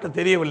பாராட்ட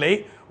தெரியவில்லை.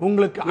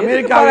 உங்களுக்கு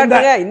அமெரிக்காவில்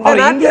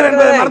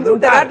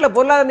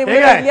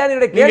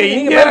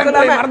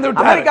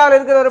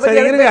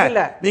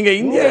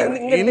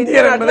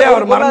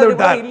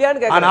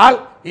ஆனால்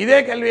இதே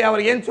கேள்வி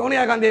அவர் ஏன்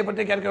சோனியா காந்தியை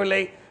பற்றி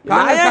கேட்கவில்லை?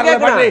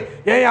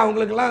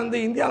 உங்களுக்கு எல்லாம்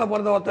இந்தியாவில்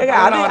பிறந்த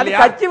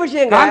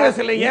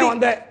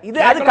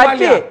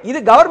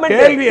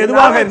கேள்வி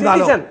எதுவாக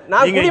இருந்தாலும்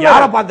நீங்க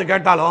யாரை பார்த்து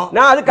கேட்டாலும்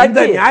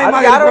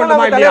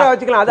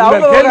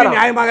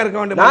நியாயமாக இருக்க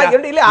வேண்டும்.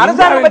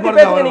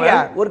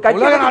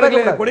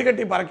 கொடி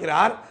கட்டி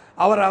பறக்கிறார்.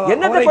 அவர்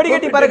என்னத்தை கொடி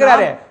கட்டி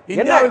பறக்கிறாரு?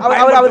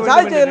 அவர்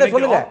சாதிச்சது என்ன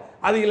சொல்லுங்க?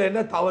 அதுல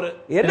என்ன தவறு?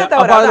 என்ன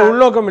தவறு? அது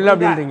உள்நோக்கம் இல்ல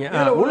அப்படின்றீங்க.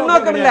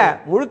 உள்நோக்கம் இல்ல,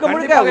 முழுக்க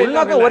முழுக்க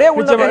உள்நோக்கம் ஒரே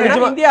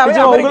உள்நோக்கம்.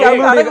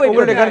 இந்தியாவை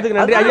உங்களுடைய கருத்துக்கு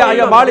நன்றி.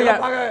 ஐயா பாலையா,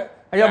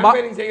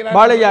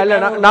 பாலையா இல்ல,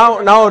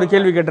 நான் ஒரு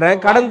கேள்வி கேட்கிறேன்.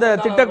 கடந்த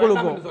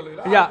திட்டக்குழுக்கும்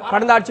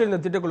கடந்த ஆட்சியில்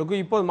இந்த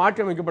திட்டக்குழுக்கும் இப்போது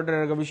மாற்றி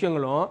அமைக்கப்பட்ட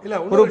விஷயங்களும்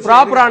ஒரு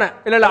ப்ராப்பரான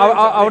இல்ல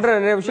அவற்றை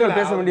நிறைய விஷயங்கள்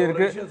பேச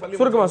வேண்டியிருக்கு.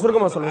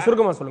 சுருக்கமா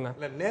சொல்லுங்க.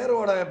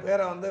 நேருவோட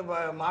பேரை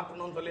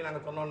மாற்றணும்னு சொல்லி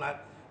நாங்க சொன்னோம்.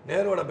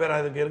 நேருவோட பேர்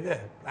அதுக்கு இருக்கு,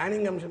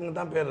 பிளானிங் கமிஷனுக்கு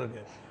தான் பேர்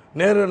இருக்கு.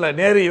 நேரு இல்ல,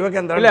 நேரு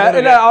யுவகேந்திரா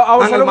இல்ல,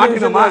 அவர்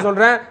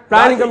சொல்றேன்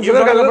பிளானிங் கமிஷன்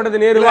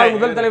சொல்லப்பட்டது நேரு,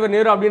 முதல் தலைவர்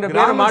நேரு அப்படின்ற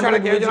பேரை மாற்ற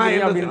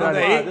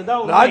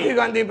ராஜீவ்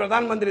காந்தி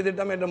பிரதான் மந்திரி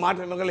திட்டம் என்று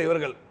மாற்றினவர்கள்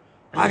இவர்கள்.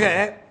 ஆக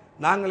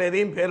நாங்கள்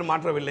எதையும் பேர்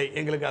மாற்றவில்லை,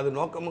 எங்களுக்கு அது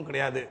நோக்கமும்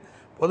கிடையாது.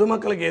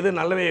 பொதுமக்களுக்கு எது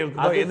நல்லவே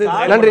இருக்குதோ எது.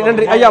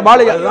 நன்றி ஐயா.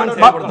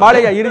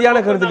 பாலையா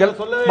இறுதியான கருத்துக்கள்.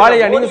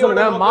 பாலையா நீங்க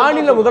சொல்லுங்க.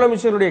 மாநில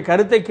முதலமைச்சருடைய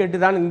கருத்தை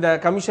கேட்டுதான் இந்த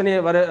கமிஷனே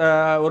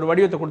ஒரு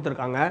வடிவத்தை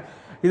கொடுத்திருக்காங்க.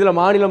 இதுல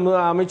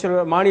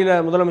மாநில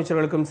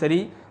முதலமைச்சர்களுக்கும் சரி,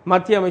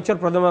 மத்திய அமைச்சர்,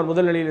 பிரதமர்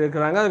முதல் நிலையில்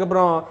இருக்கிறாங்க.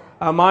 அதுக்கப்புறம்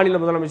மாநில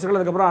முதலமைச்சர்கள்,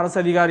 அதுக்கப்புறம் அரசு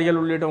அதிகாரிகள்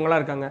உள்ளிட்டவங்களா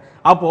இருக்காங்க.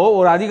 அப்போ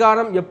ஒரு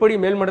அதிகாரம் எப்படி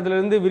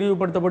மேல்மட்டத்திலிருந்து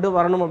விரிவுபடுத்தப்பட்டு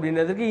வரணும்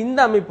அப்படின்றதுக்கு இந்த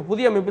அமைப்பு,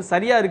 புதிய அமைப்பு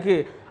சரியா இருக்கு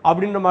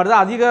அப்படின்ற மாதிரி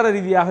தான் அதிகார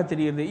ரீதியாக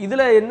தெரியுது.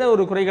 இதுல என்ன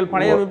ஒரு குறைகள்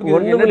பழைய அமைப்புக்கு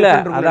ஒன்றும் இல்லை.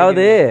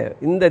 அதாவது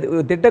இந்த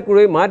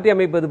திட்டக்குழுவை மாற்றி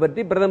அமைப்பது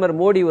பற்றி பிரதமர்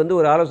மோடி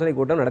ஒரு ஆலோசனை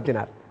கூட்டம்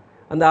நடத்தினார்.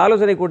 அந்த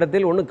ஆலோசனை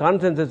கூட்டத்தில் ஒன்றும்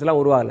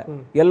கான்சென்சஸ்லாம் உருவாகல.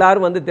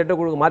 எல்லாரும்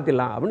திட்டக்குழுக்கு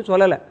மாற்றிடலாம் அப்படின்னு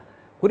சொல்லலை.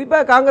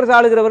 குறிப்பாக காங்கிரஸ்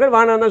ஆளுகிறவர்கள்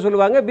வேணும்னு தான்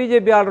சொல்லுவாங்க,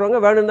 பிஜேபி ஆளுறவங்க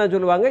வேணும்னு தான்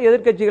சொல்லுவாங்க,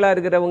 எதிர்கட்சிகளாக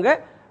இருக்கிறவங்க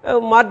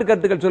மாற்று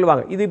கருத்துக்கள்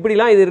சொல்லுவாங்க. இது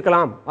இப்படிலாம் இது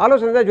இருக்கலாம்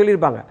ஆலோசனை தான்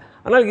சொல்லியிருப்பாங்க.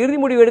 ஆனால் இறுதி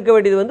முடிவு எடுக்க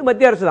வேண்டியது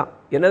மத்திய அரசு தான்.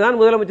 என்னதான்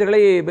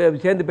முதலமைச்சர்களை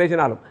சேர்ந்து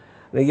பேசினாலும்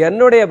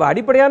என்னுடைய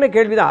அடிப்படையான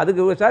கேள்வி தான்.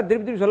 அதுக்கு சார்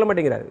திருப்பி சொல்ல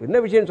மாட்டேங்கிறார். என்ன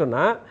விஷயம்னு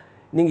சொன்னால்,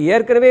 நீங்கள்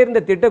ஏற்கனவே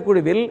இருந்த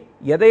திட்டக்குழுவில்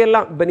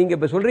எதையெல்லாம்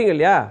இப்போ சொல்கிறீங்க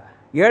இல்லையா,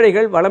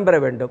 ஏழைகள் வளம் பெற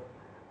வேண்டும்,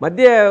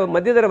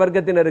 மத்தியதர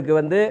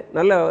வர்க்கத்தினருக்கு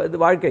நல்ல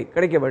வாழ்க்கை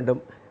கிடைக்க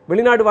வேண்டும்,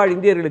 வெளிநாடு வாழ்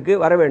இந்தியர்களுக்கு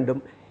வர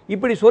வேண்டும்,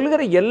 இப்படி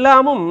சொல்கிற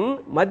எல்லாமும்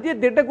மத்திய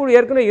திட்டக்குழு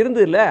ஏற்கனவே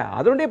இருந்தது இல்லை,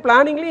 அதனுடைய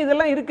பிளானிங்லேயும்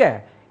இதெல்லாம் இருக்க.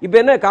 இப்போ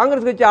என்ன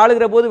காங்கிரஸ் கட்சி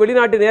ஆளுகிற போது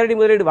வெளிநாட்டு நேரடி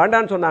முதலீடு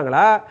வேண்டாம்னு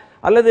சொன்னாங்களா,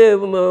 அல்லது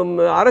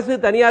அரசு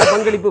தனியார்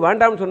பங்களிப்பு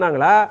வேண்டாம்னு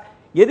சொன்னாங்களா?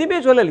 எதுவுமே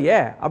சொல்லலையே.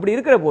 அப்படி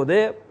இருக்கிற போது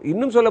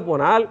இன்னும் சொல்ல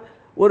போனால்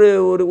ஒரு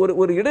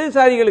ஒரு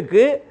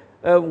இடதுசாரிகளுக்கு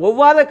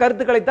ஒவ்வாத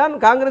கருத்துக்களைத்தான்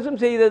காங்கிரசும்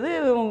செய்தது,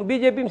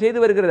 பிஜேபியும்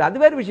செய்து வருகிறது.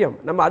 அது வேறு விஷயம்,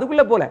 நம்ம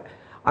அதுக்குள்ளே போல.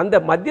 அந்த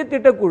மத்திய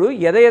திட்டக்குழு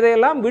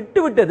எதையெல்லாம்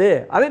விட்டது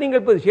அதை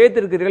நீங்கள் இப்போ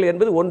சேர்த்திருக்கிறீர்கள்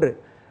என்பது ஒன்று.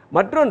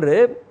 மற்றொன்று,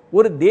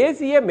 ஒரு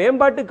தேசிய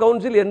மேம்பாட்டு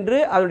கவுன்சில் என்று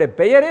அதனுடைய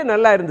பெயரே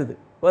நல்லா இருந்தது.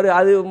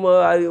 அது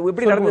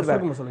எப்படி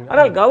நடந்திருக்காங்க.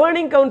 ஆனால்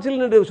கவர்னிங்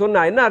கவுன்சில் என்று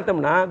சொன்னா என்ன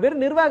அர்த்தம்னா,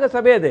 வெறும் நிர்வாக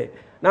சபை. அது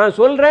நான்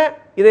சொல்றேன்,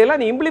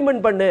 இதையெல்லாம் நீ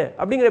இம்ப்ளிமெண்ட் பண்ணு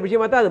அப்படிங்கிற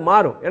விஷயமா தான் அது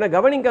மாறும். ஏன்னா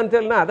கவர்னிங்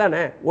கவுன்சில்னா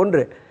அதானே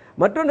ஒன்று.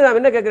 மற்றொன்று, நான்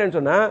என்ன கேட்குறேன்னு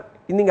சொன்னால்,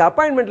 நீங்கள்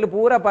அப்பாயின்மெண்ட்டில்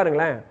பூரா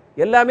பாருங்களேன்,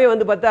 எல்லாமே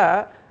பார்த்தா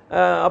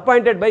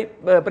appointed by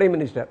prime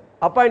minister,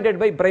 appointed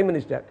by prime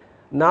minister.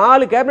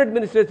 4 cabinet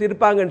ministers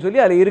இருப்பாங்கன்னு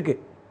சொல்லி அதில் இருக்குது.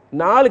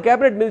 4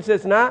 கேபினெட்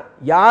மினிஸ்டர்ஸ்னால்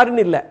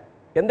யாருன்னு இல்லை,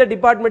 எந்த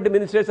டிபார்ட்மெண்ட்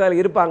மினிஸ்டர்ஸ்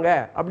அதில் இருப்பாங்க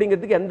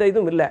அப்படிங்கிறதுக்கு எந்த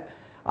இதுவும் இல்லை.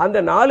 அந்த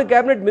 4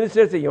 கேபினெட்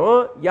மினிஸ்டர்ஸையும்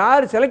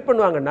யார் செலக்ட்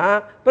பண்ணுவாங்கன்னா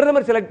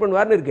பிரதமர் செலக்ட்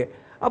பண்ணுவார்னு இருக்கு.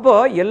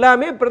 அப்போது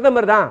எல்லாமே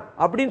பிரதமர் தான்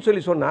அப்படின்னு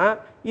சொல்லி சொன்னால்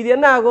இது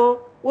என்ன ஆகும்?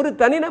 ஒரு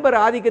தனிநபர்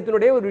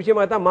ஆதிக்கத்தினுடைய ஒரு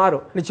விஷயமா தான்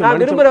மாறும். நான்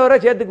விரும்புகிறவரை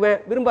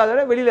சேர்த்துக்குவேன்,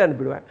 விரும்பாதவரை வெளியில்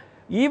அனுப்பிடுவேன்.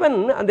 ஈவன்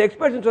அந்த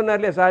எக்ஸ்பர்ட்ஸ் சொன்னார்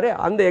இல்லையா சார்,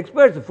 அந்த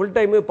experts full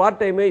time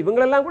part time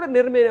இவங்களெல்லாம் கூட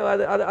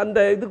அந்த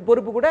இதுக்கு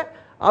பொறுப்பு கூட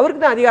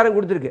அவருக்கு தான் அதிகாரம்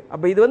கொடுத்துருக்கு.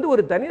 அப்போ இது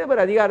ஒரு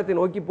தனிநபர் அதிகாரத்தை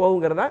நோக்கி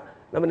போகுங்கிறதா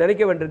நம்ம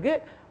நினைக்க வேண்டியிருக்கு.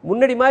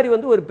 முன்னாடி மாதிரி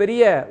ஒரு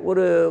பெரிய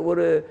ஒரு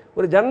ஒரு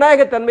ஒரு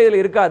ஜனநாயக தன்மை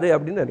இதில் இருக்காது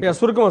அப்படின்னு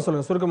சுருக்கமாக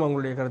சொல்லுங்கள். சுருக்கமாக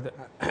உங்களுடைய கருத்து.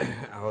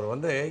 அவர்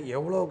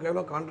எவ்வளோக்கு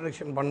எவ்வளோ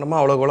கான்ட்ரடிக்ஷன் பண்ணணுமோ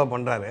அவ்வளோக்கு எவ்வளோ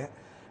பண்ணுறாரு.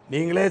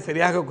 நீங்களே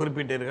சரியாக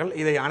குறிப்பிட்டீர்கள்.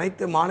 இதை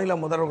அனைத்து மாநில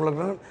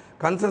முதல்வர்களுடன்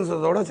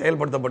கன்சென்சஸோடு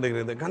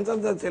செயல்படுத்தப்படுகிறது.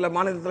 கன்சென்சஸ் சில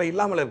மாநிலத்தில்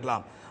இல்லாமல்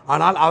இருக்கலாம்,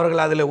 ஆனால்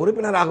அவர்கள் அதில்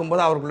உறுப்பினர்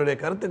ஆகும்போது அவர்களுடைய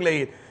கருத்துக்களை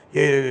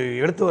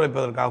எடுத்து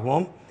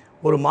உரைப்பதற்காகவும்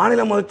ஒரு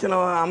மாநில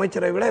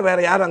அமைச்சரை விட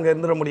வேறு யார் அங்கே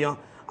இருந்துட முடியும்?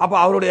 அப்போ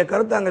அவருடைய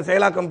கருத்து அங்கே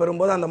செயலாக்கம்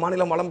பெறும்போது அந்த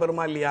மாநிலம் வளம்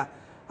பெறுமா இல்லையா?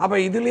 அப்போ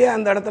இதுலேயே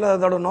அந்த இடத்துல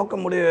அதோட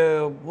நோக்கம்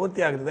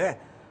பூர்த்தி ஆகுது.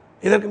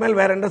 இதற்கு மேல்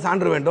வேற என்ன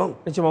சான்று வேண்டும்?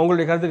 நிச்சயமா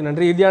உங்களுடைய கருத்துக்கு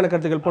நன்றி. இறுதியான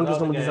கருத்துக்கள் பொன்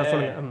கிருஷ்ணமூர்த்தி சார்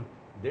சொல்லுங்க.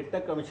 திட்ட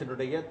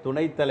கமிஷனுடைய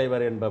துணைத்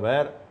தலைவர்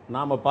என்பவர்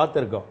நாம்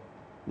பார்த்துருக்கோம்,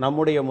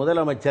 நம்முடைய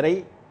முதலமைச்சரை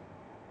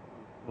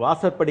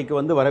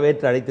வாசற்படிக்கு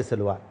வரவேற்று அழைத்து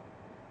செல்வார்,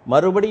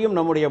 மறுபடியும்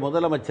நம்முடைய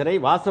முதலமைச்சரை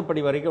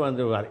வாசப்படி வரைக்கும்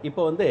வந்துடுவார்.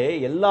 இப்போ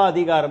எல்லா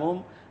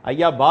அதிகாரமும்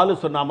ஐயா பாலு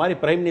சொன்ன மாதிரி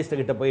பிரைம்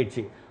மினிஸ்டர் கிட்ட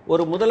போயிடுச்சு.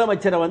 ஒரு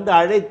முதலமைச்சரை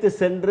அழைத்து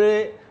சென்று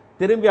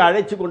திரும்பி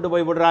அழைச்சு கொண்டு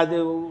போய் விடுறாது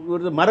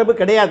ஒரு மரபு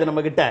கிடையாது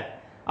நம்ம கிட்ட.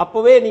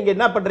 அப்போவே நீங்க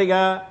என்ன பண்றீங்க?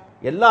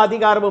 எல்லா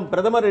அதிகாரமும்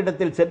பிரதமர்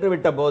இடத்தில் சென்று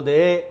விட்ட போது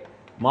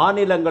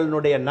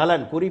மாநிலங்களுடைய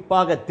நலன்,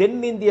 குறிப்பாக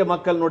தென்னிந்திய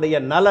மக்களுடைய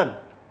நலன்,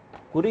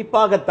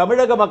 குறிப்பாக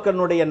தமிழக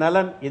மக்களுடைய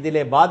நலன்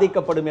இதிலே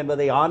பாதிக்கப்படும்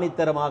என்பதை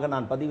ஆணித்தரமாக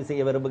நான் பதிவு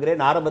செய்ய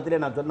விரும்புகிறேன்.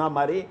 ஆரம்பத்திலே நான் சொன்ன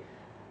மாதிரி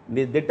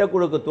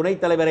திட்டக்குழுக்கு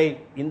துணைத் தலைவரை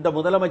இந்த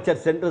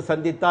முதலமைச்சர் சென்று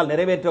சந்தித்தால்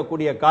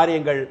நிறைவேற்றக்கூடிய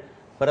காரியங்கள்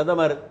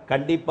பிரதமர்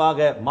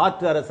கண்டிப்பாக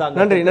மாற்று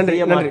அரசாங்கம்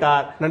செய்ய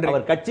மாட்டார்.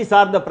 அவர் கட்சி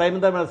சார்ந்த பிரைம்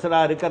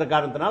மினிஸ்டராக இருக்கிற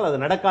காரணத்தினால் அது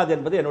நடக்காது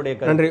என்பது என்னுடைய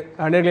நன்றி.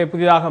 நேர்களை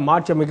புதிதாக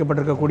மாற்றி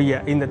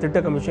அமைக்கப்பட்டிருக்கக்கூடிய இந்த திட்ட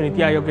கமிஷன்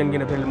நித்தி ஆயோக்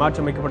என்கிற பெயரில்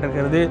மாற்றி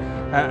அமைக்கப்பட்டிருக்கிறது.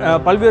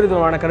 பல்வேறு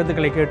விதமான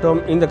கருத்துக்களை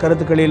கேட்டோம். இந்த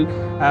கருத்துக்களில்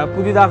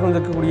புதிதாக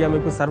வந்திருக்கக்கூடிய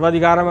அமைப்பு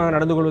சர்வாதிகாரமாக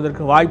நடந்து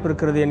கொள்வதற்கு வாய்ப்பு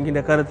இருக்கிறது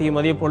என்கின்ற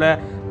கருத்தையும், அதே போல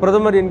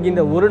பிரதமர்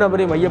என்கின்ற ஒரு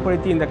நபரை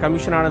மையப்படுத்தி இந்த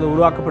கமிஷனானது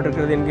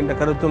உருவாக்கப்பட்டிருக்கிறது என்கின்ற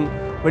கருத்தும்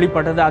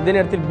வெளிப்பட்டது. அதே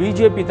நேரத்தில்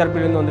பிஜேபி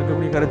தரப்பிலிருந்து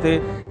வந்திருக்கக்கூடிய கருத்து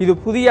இது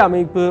புதிய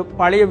அமைப்பு,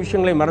 பழைய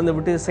விஷயங்களை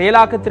மறந்துவிட்டு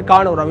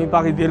செயலாக்கத்திற்கான ஒரு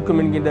அமைப்பாக இது இருக்கும்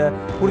என்கின்ற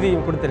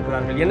உறுதியும்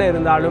கொடுத்திருக்கிறார்கள். என்ன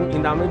இருந்தாலும்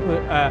இந்த அமைப்பு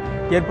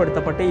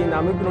ஏற்படுத்தப்பட்டு இந்த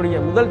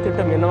அமைப்பினுடைய முதல்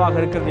திட்டம் என்னவாக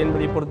இருக்கிறது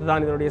என்பதை பொறுத்து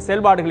தான் இதனுடைய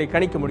செயல்பாடுகளை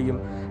கணிக்க முடியும்.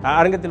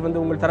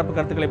 அரங்கத்தில் உங்கள் தரப்பு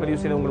கருத்துக்களை பதிவு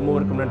செய்த உங்கள்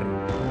மூவருக்கும்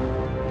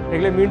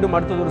நன்றி. மீண்டும்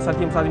அடுத்தது ஒரு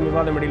சத்தியம் சாதி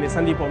விவாதம் இடையிலே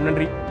சந்திப்போம்.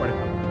 நன்றி,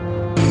 வணக்கம்.